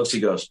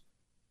goes,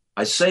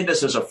 I say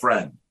this as a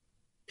friend.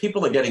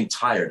 People are getting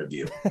tired of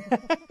you.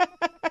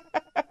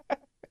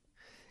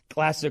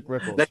 Classic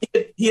Rickles.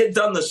 Now, he had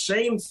done the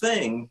same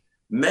thing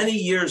many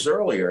years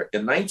earlier.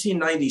 In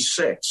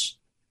 1996,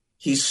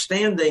 he's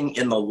standing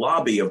in the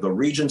lobby of the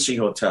Regency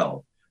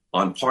Hotel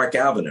on Park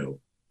Avenue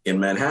in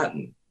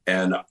Manhattan.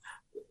 And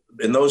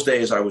in those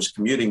days, I was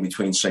commuting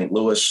between St.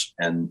 Louis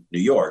and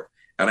New York,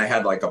 and I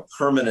had like a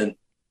permanent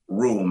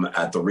room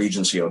at the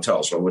Regency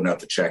Hotel, so I wouldn't have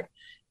to check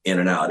in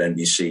and out.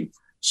 NBC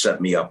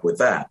set me up with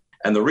that.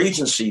 And the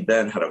Regency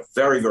then had a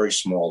very, very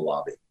small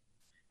lobby.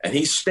 And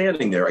he's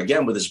standing there,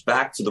 again, with his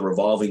back to the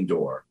revolving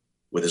door,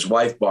 with his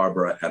wife,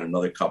 Barbara, and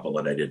another couple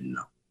that I didn't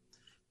know.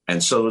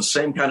 And so the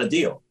same kind of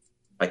deal.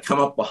 I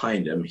come up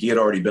behind him. He had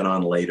already been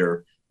on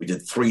later. We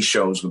did 3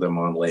 shows with him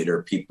on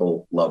later.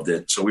 People loved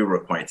it. So we were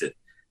acquainted.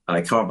 And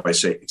I come up, I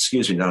say,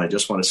 excuse me, Don, I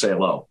just want to say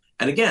hello.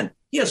 And again,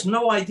 he has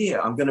no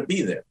idea I'm going to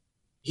be there.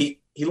 He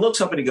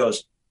looks up and he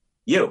goes,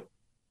 you,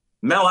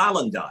 Mel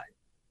Allen died.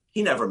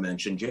 He never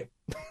mentioned you.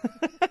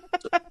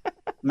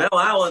 Mel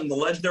Allen, the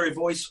legendary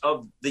voice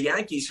of the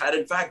Yankees, had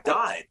in fact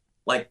died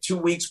like 2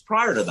 weeks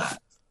prior to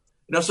that.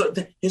 You know, so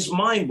his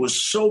mind was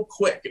so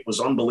quick, it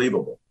was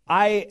unbelievable.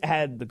 I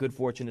had the good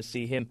fortune to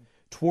see him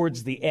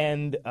towards the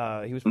end.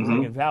 He was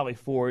playing in Valley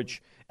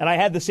Forge. And I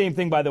had the same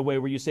thing, by the way,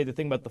 where you say the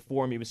thing about the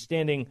form. He was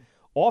standing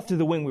off to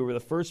the wing. We were the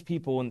first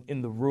people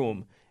in the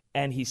room.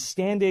 And he's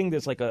standing,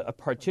 there's like a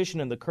partition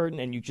in the curtain,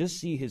 and you just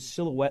see his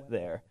silhouette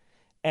there.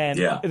 And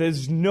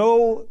there's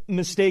no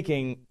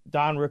mistaking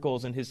Don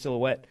Rickles and his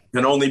silhouette.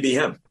 Can only be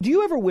him. Do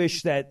you ever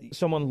wish that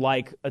someone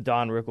like a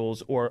Don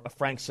Rickles or a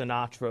Frank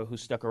Sinatra, who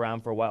stuck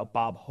around for a while,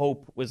 Bob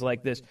Hope, was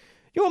like this?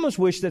 You almost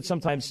wish that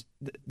sometimes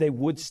they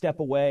would step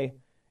away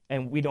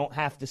and we don't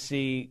have to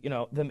see,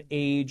 them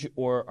age,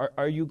 or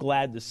are you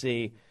glad to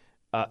see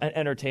an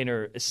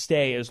entertainer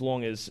stay as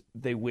long as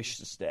they wish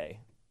to stay?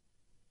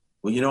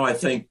 Well, I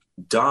think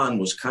Don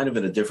was kind of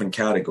in a different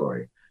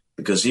category,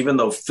 because even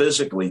though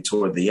physically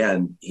toward the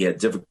end he had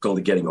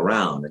difficulty getting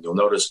around, and you'll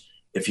notice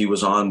if he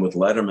was on with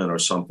Letterman or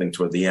something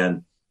toward the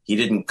end, he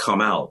didn't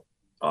come out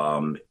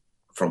from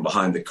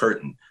behind the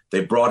curtain.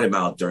 They brought him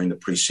out during the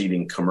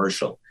preceding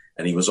commercial,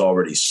 and he was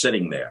already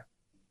sitting there.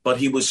 But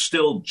he was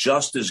still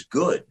just as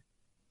good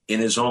in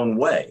his own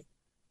way.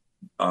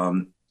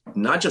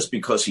 Not just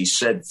because he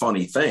said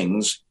funny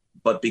things,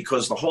 but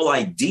because the whole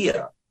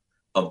idea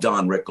of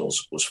Don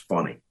Rickles was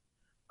funny.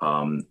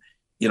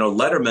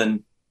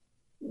 Letterman,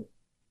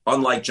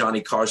 unlike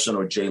Johnny Carson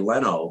or Jay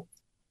Leno,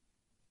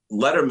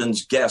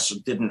 Letterman's guests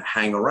didn't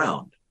hang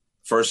around.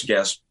 First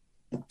guest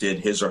did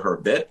his or her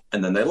bit,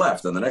 and then they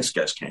left, and the next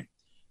guest came.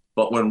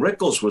 But when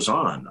Rickles was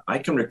on, I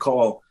can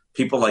recall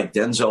people like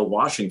Denzel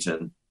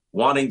Washington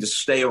wanting to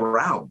stay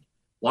around,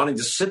 wanting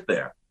to sit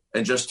there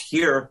and just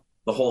hear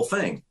the whole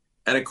thing.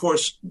 And of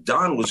course,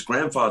 Don was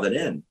grandfathered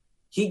in.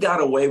 He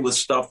got away with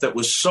stuff that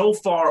was so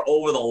far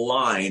over the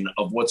line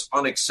of what's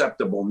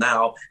unacceptable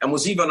now, and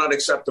was even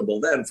unacceptable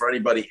then for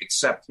anybody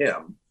except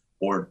him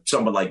or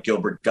someone like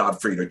Gilbert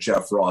Gottfried or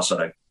Jeff Ross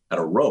at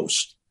a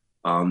roast.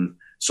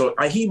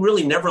 He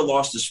really never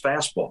lost his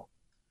fastball.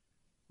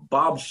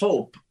 Bob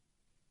Hope,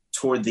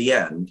 toward the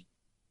end,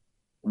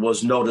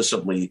 was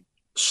noticeably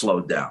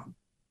slowed down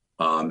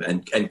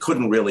and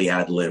couldn't really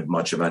ad-lib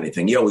much of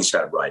anything. He always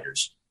had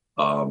writers,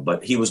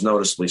 but he was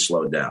noticeably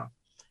slowed down.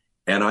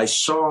 And I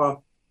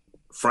saw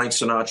Frank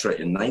Sinatra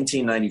in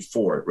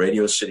 1994 at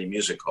Radio City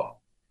Music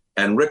Hall,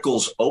 and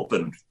Rickles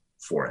opened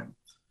for him.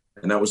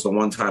 And that was the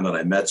one time that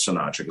I met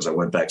Sinatra, because I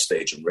went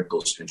backstage and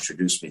Rickles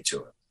introduced me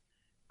to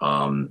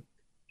him.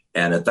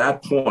 And at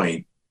that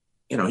point,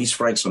 he's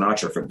Frank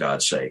Sinatra, for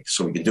God's sake,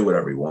 so he can do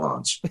whatever he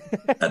wants.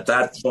 At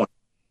that point,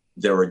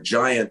 there were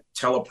giant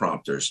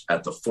teleprompters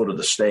at the foot of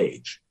the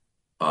stage.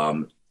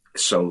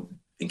 So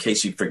in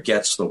case he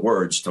forgets the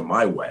words to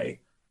My Way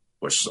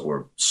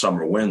or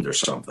Summer Wind or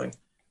something,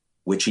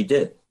 which he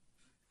did.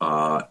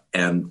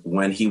 And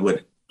when he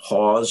would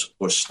pause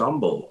or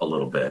stumble a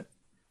little bit,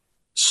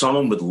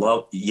 someone would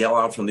yell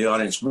out from the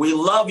audience, "We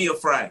love you,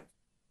 Frank."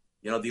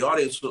 The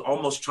audience was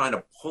almost trying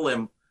to pull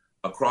him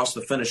across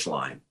the finish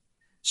line.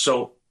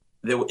 So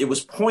it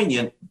was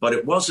poignant, but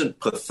it wasn't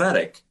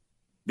pathetic,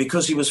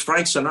 because he was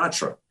Frank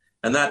Sinatra,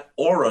 and that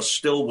aura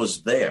still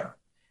was there.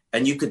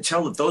 And you could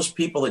tell that those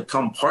people had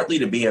come partly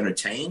to be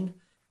entertained,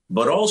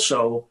 but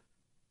also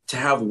to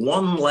have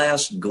one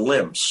last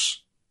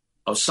glimpse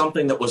of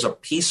something that was a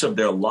piece of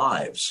their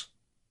lives.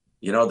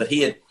 That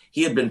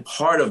he had been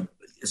part of.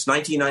 It's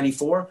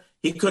 1994.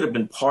 He could have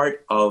been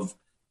part of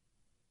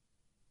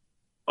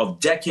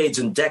decades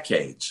and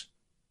decades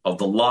of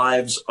the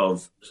lives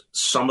of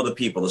some of the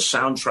people, the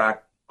soundtrack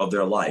of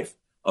their life,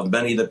 of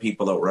many of the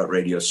people that were at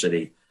Radio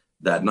City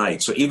that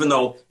night. So even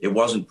though it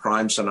wasn't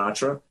prime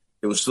Sinatra,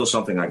 it was still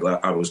something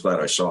I was glad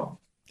I saw.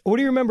 What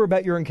do you remember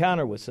about your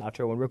encounter with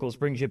Sinatra when Rickles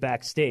brings you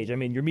backstage? I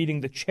mean, you're meeting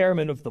the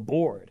chairman of the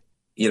board.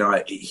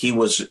 He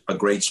was a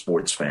great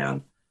sports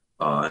fan.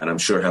 And I'm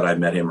sure had I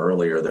met him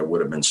earlier, there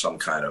would have been some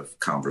kind of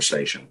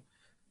conversation.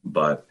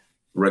 But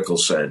Rickles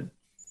said,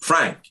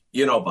 "Frank,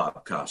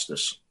 Bob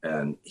Costas."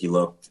 And he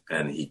looked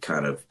and he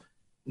kind of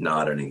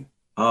nodded and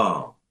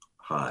 "Oh,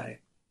 hi."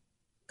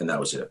 And that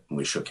was it. And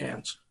we shook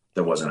hands.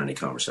 There wasn't any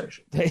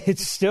conversation.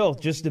 It's still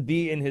just to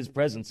be in his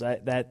presence.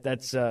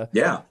 That's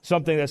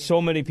something that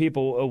so many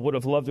people would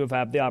have loved to have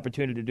had the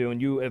opportunity to do.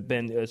 And you have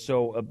been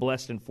so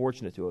blessed and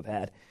fortunate to have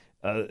had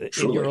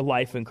in your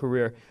life and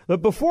career.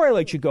 But before I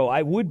let you go,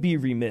 I would be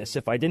remiss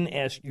if I didn't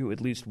ask you at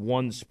least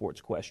one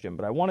sports question,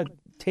 but I want to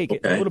take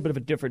it in a little bit of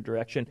a different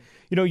direction.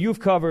 You've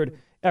covered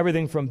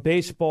everything from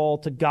baseball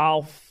to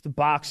golf to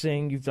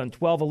boxing. You've done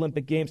 12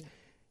 Olympic Games.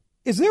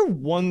 Is there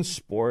one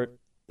sport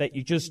that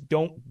you just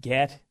don't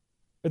get,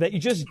 or that you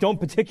just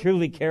don't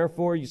particularly care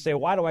for? You say,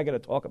 why do I got to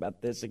talk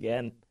about this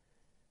again?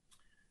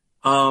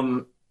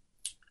 Well,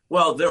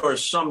 there are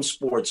some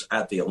sports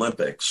at the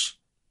Olympics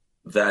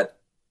that,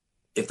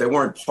 if they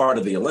weren't part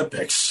of the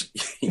Olympics,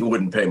 you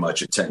wouldn't pay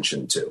much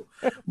attention to.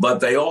 But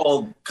they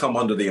all come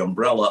under the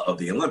umbrella of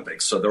the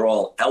Olympics. So they're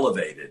all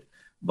elevated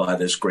by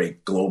this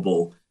great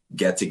global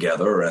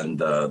get-together and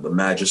the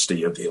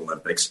majesty of the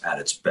Olympics at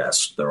its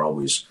best. There are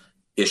always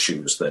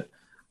issues that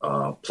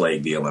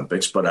plague the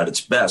Olympics, but at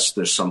its best,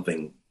 there's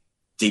something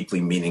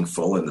deeply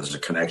meaningful, and there's a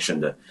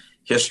connection to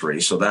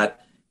history. So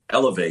that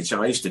elevates.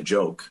 I used to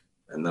joke,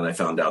 and then I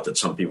found out that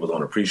some people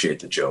don't appreciate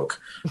the joke,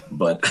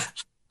 but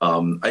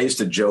I used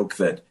to joke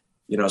that,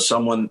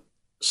 someone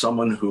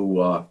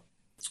who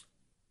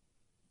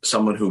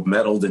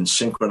medaled in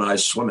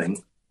synchronized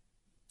swimming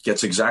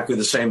gets exactly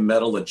the same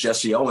medal that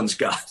Jesse Owens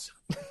got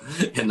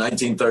in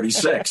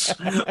 1936,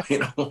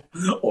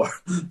 or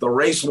the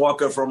race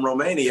walker from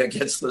Romania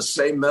gets the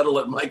same medal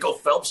that Michael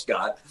Phelps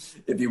got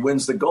if he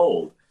wins the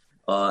gold.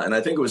 And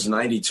I think it was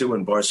 92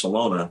 in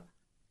Barcelona,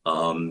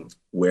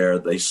 where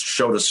they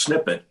showed a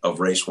snippet of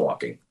race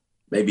walking,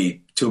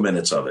 maybe 2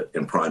 minutes of it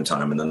in prime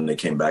time. And then they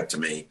came back to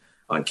me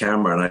on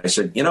camera and I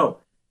said,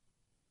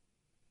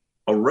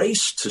 a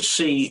race to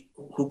see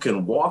who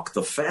can walk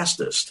the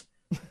fastest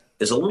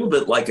is a little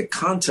bit like a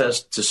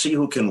contest to see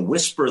who can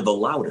whisper the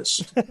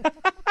loudest.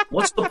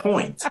 What's the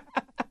point?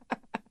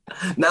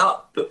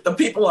 Now, the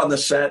people on the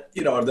set,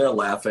 they're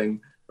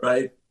laughing,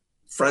 right?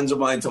 Friends of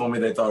mine told me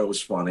they thought it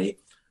was funny.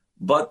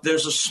 But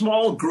there's a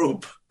small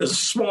group, there's a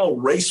small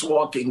race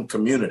walking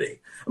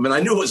community. I mean, I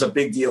knew it was a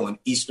big deal in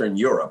Eastern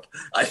Europe.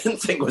 I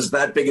didn't think it was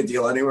that big a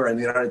deal anywhere in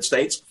the United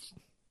States.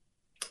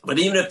 But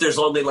even if there's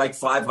only like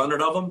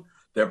 500 of them,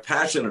 they're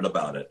passionate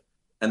about it,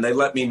 and they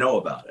let me know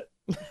about it.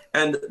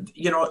 And,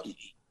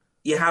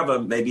 you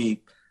have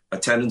maybe a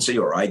tendency,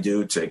 or I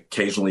do, to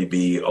occasionally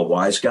be a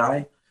wise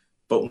guy.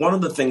 But one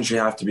of the things you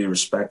have to be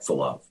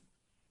respectful of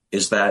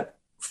is that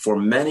for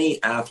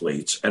many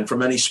athletes and for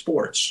many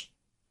sports,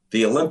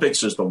 the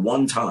Olympics is the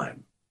one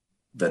time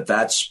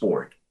that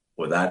sport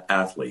or that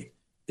athlete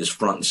is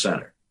front and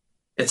center.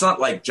 It's not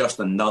like just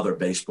another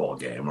baseball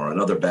game or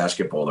another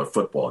basketball or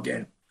football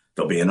game.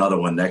 There'll be another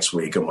one next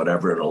week and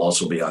whatever. It'll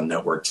also be on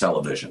network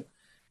television.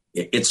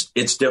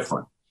 It's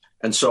different.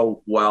 And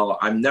so while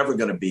I'm never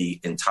going to be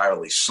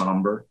entirely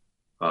somber,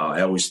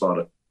 I always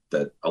thought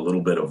that a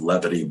little bit of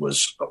levity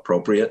was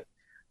appropriate.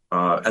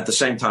 At the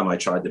same time, I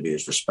tried to be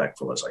as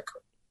respectful as I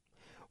could.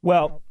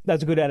 Well,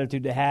 that's a good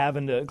attitude to have,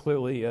 and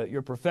clearly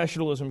your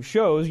professionalism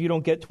shows. You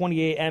don't get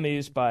 28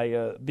 Emmys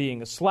by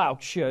being a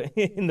slouch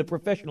in the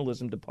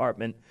professionalism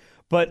department.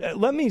 But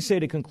let me say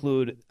to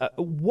conclude,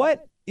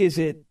 what is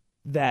it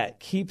that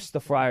keeps the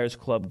Friars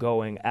Club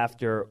going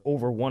after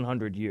over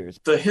 100 years?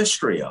 The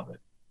history of it.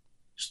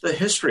 It's the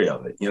history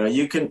of it.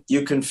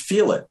 You can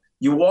feel it.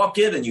 You walk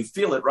in and you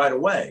feel it right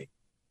away.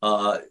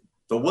 The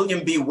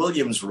William B.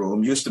 Williams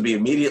room used to be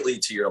immediately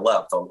to your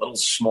left, a little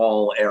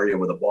small area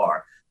with a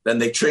bar. Then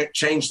they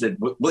changed it.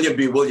 William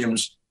B.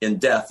 Williams in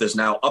death is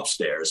now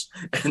upstairs.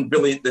 And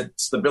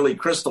it's the Billy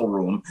Crystal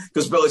room,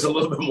 because Billy's a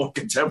little bit more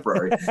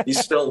contemporary.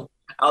 He's still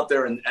out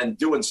there and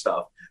doing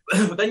stuff.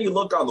 But then you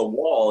look on the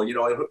wall,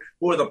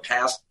 who are the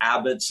past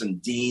abbots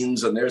and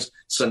deans, and there's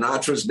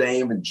Sinatra's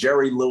name and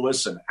Jerry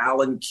Lewis and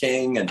Alan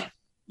King. And,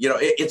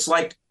 it's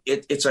like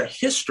it's a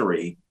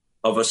history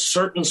of a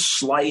certain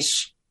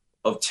slice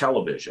of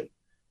television.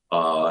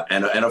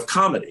 And of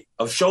comedy,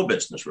 of show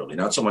business, really,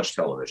 not so much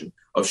television,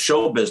 of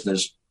show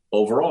business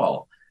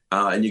overall.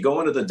 And you go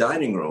into the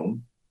dining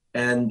room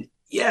and,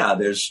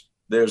 there's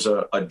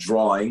a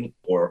drawing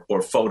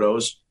or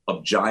photos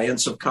of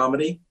giants of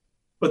comedy.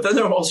 But then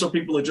there are also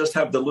people who just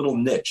have the little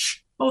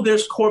niche. Oh,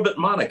 there's Corbett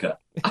Monica.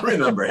 I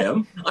remember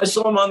him. I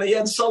saw him on the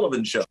Ed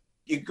Sullivan Show.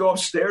 You go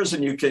upstairs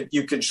and you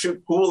can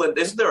shoot pool. And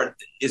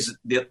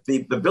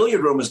the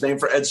billiard room is named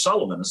for Ed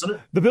Sullivan, isn't it?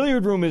 The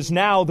billiard room is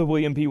now the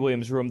William P.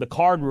 Williams room. The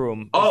card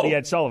room is the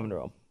Ed Sullivan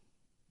room.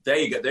 There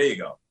you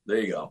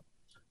go.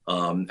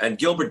 And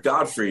Gilbert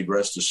Gottfried,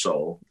 rest his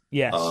soul,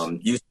 yes,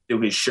 used to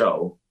do his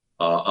show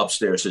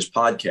upstairs, his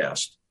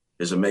podcast,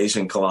 his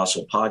amazing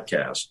colossal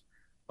podcast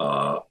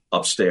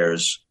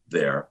upstairs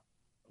there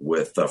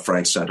with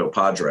Frank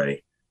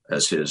Santopadre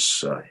as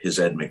his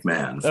Ed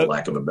McMahon, for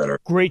lack of a better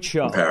great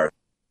show. Comparison.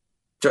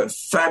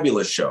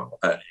 Fabulous show.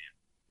 And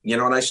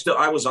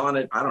I was on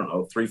it, I don't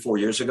know, 3-4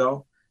 years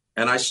ago,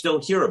 and I still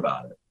hear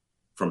about it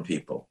from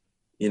people.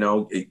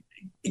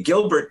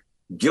 Gilbert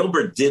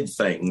did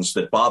things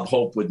that Bob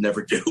Hope would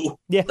never do.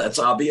 Yeah. That's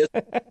obvious.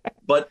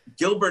 But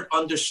Gilbert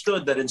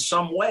understood that in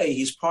some way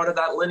he's part of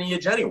that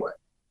lineage anyway.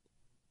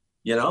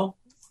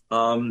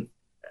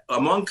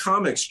 Among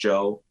comics,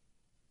 Joe,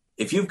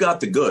 if you've got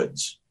the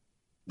goods,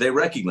 they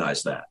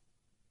recognize that.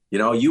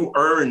 You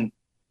earn.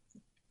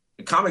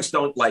 Comics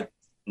don't like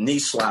knee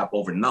slap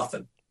over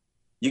nothing.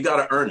 You got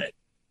to earn it.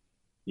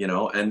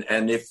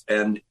 And if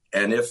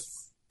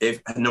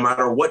no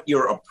matter what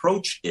your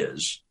approach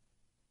is,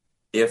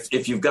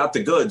 if you've got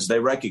the goods, they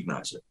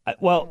recognize it.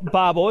 Well,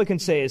 Bob, all I can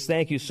say is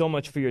thank you so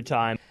much for your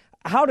time.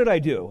 How did I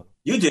do?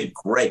 You did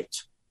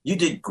great.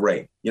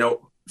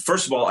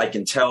 First of all, I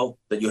can tell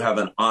that you have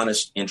an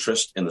honest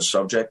interest in the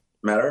subject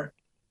matter,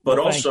 but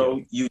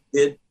also you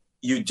did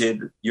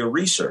your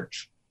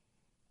research.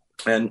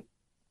 And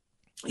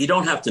you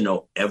don't have to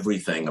know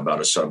everything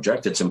about a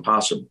subject. It's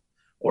impossible.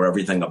 Or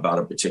everything about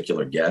a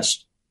particular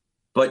guest.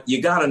 But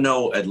you got to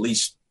know at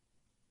least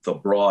the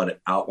broad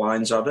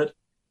outlines of it,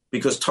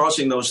 because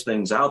tossing those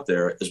things out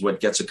there is what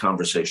gets a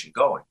conversation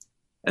going.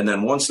 And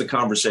then once the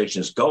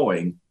conversation is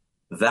going,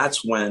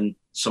 that's when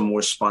some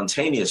more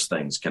spontaneous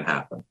things can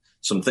happen,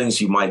 some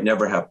things you might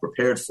never have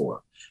prepared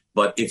for.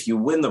 But if you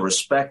win the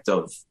respect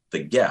of the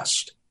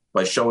guest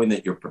by showing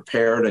that you're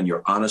prepared and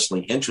you're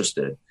honestly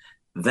interested,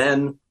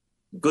 then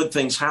good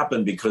things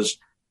happen, because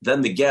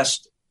then the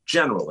guest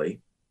generally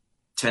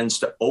tends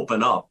to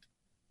open up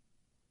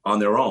on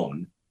their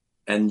own,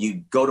 and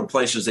you go to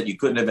places that you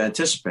couldn't have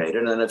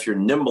anticipated. And if you're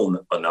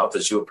nimble enough,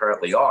 as you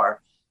apparently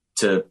are,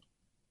 to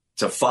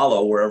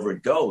follow wherever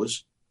it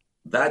goes,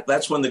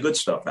 that's when the good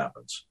stuff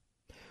happens.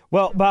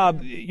 Well,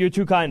 Bob, you're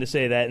too kind to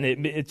say that,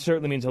 and it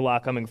certainly means a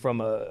lot coming from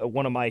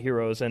one of my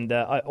heroes. And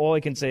all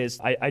I can say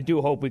is I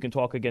do hope we can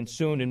talk again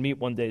soon and meet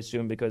one day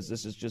soon, because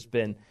this has just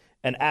been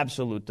an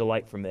absolute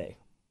delight for me.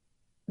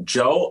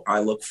 Joe, I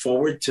look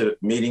forward to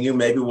meeting you.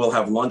 Maybe we'll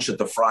have lunch at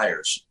the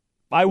Friars.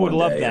 I would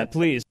love that,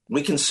 please.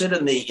 We can sit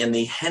in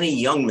the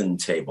Henny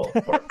Youngman table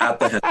or at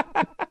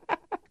the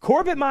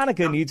Corbett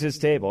Monica needs his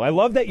table. I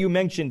love that you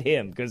mentioned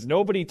him, because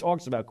nobody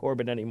talks about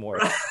Corbett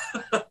anymore.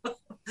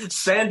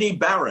 Sandy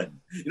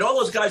Barron. You know all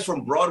those guys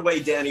from Broadway,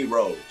 Danny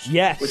Rose?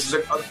 Yes. Which is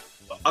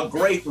a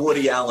great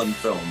Woody Allen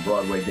film,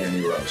 Broadway,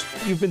 Danny Rose.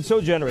 You've been so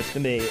generous to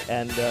me,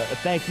 and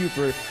thank you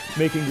for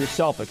making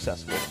yourself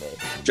accessible to me.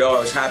 Joe, I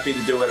was happy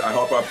to do it. I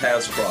hope our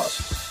paths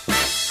cross.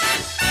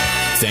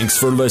 Thanks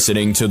for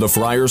listening to the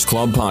Friars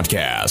Club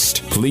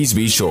podcast. Please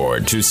be sure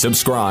to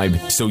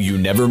subscribe so you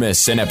never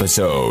miss an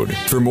episode.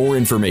 For more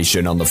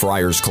information on the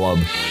Friars Club,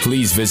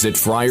 please visit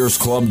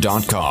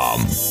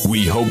friarsclub.com.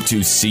 We hope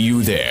to see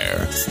you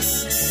there.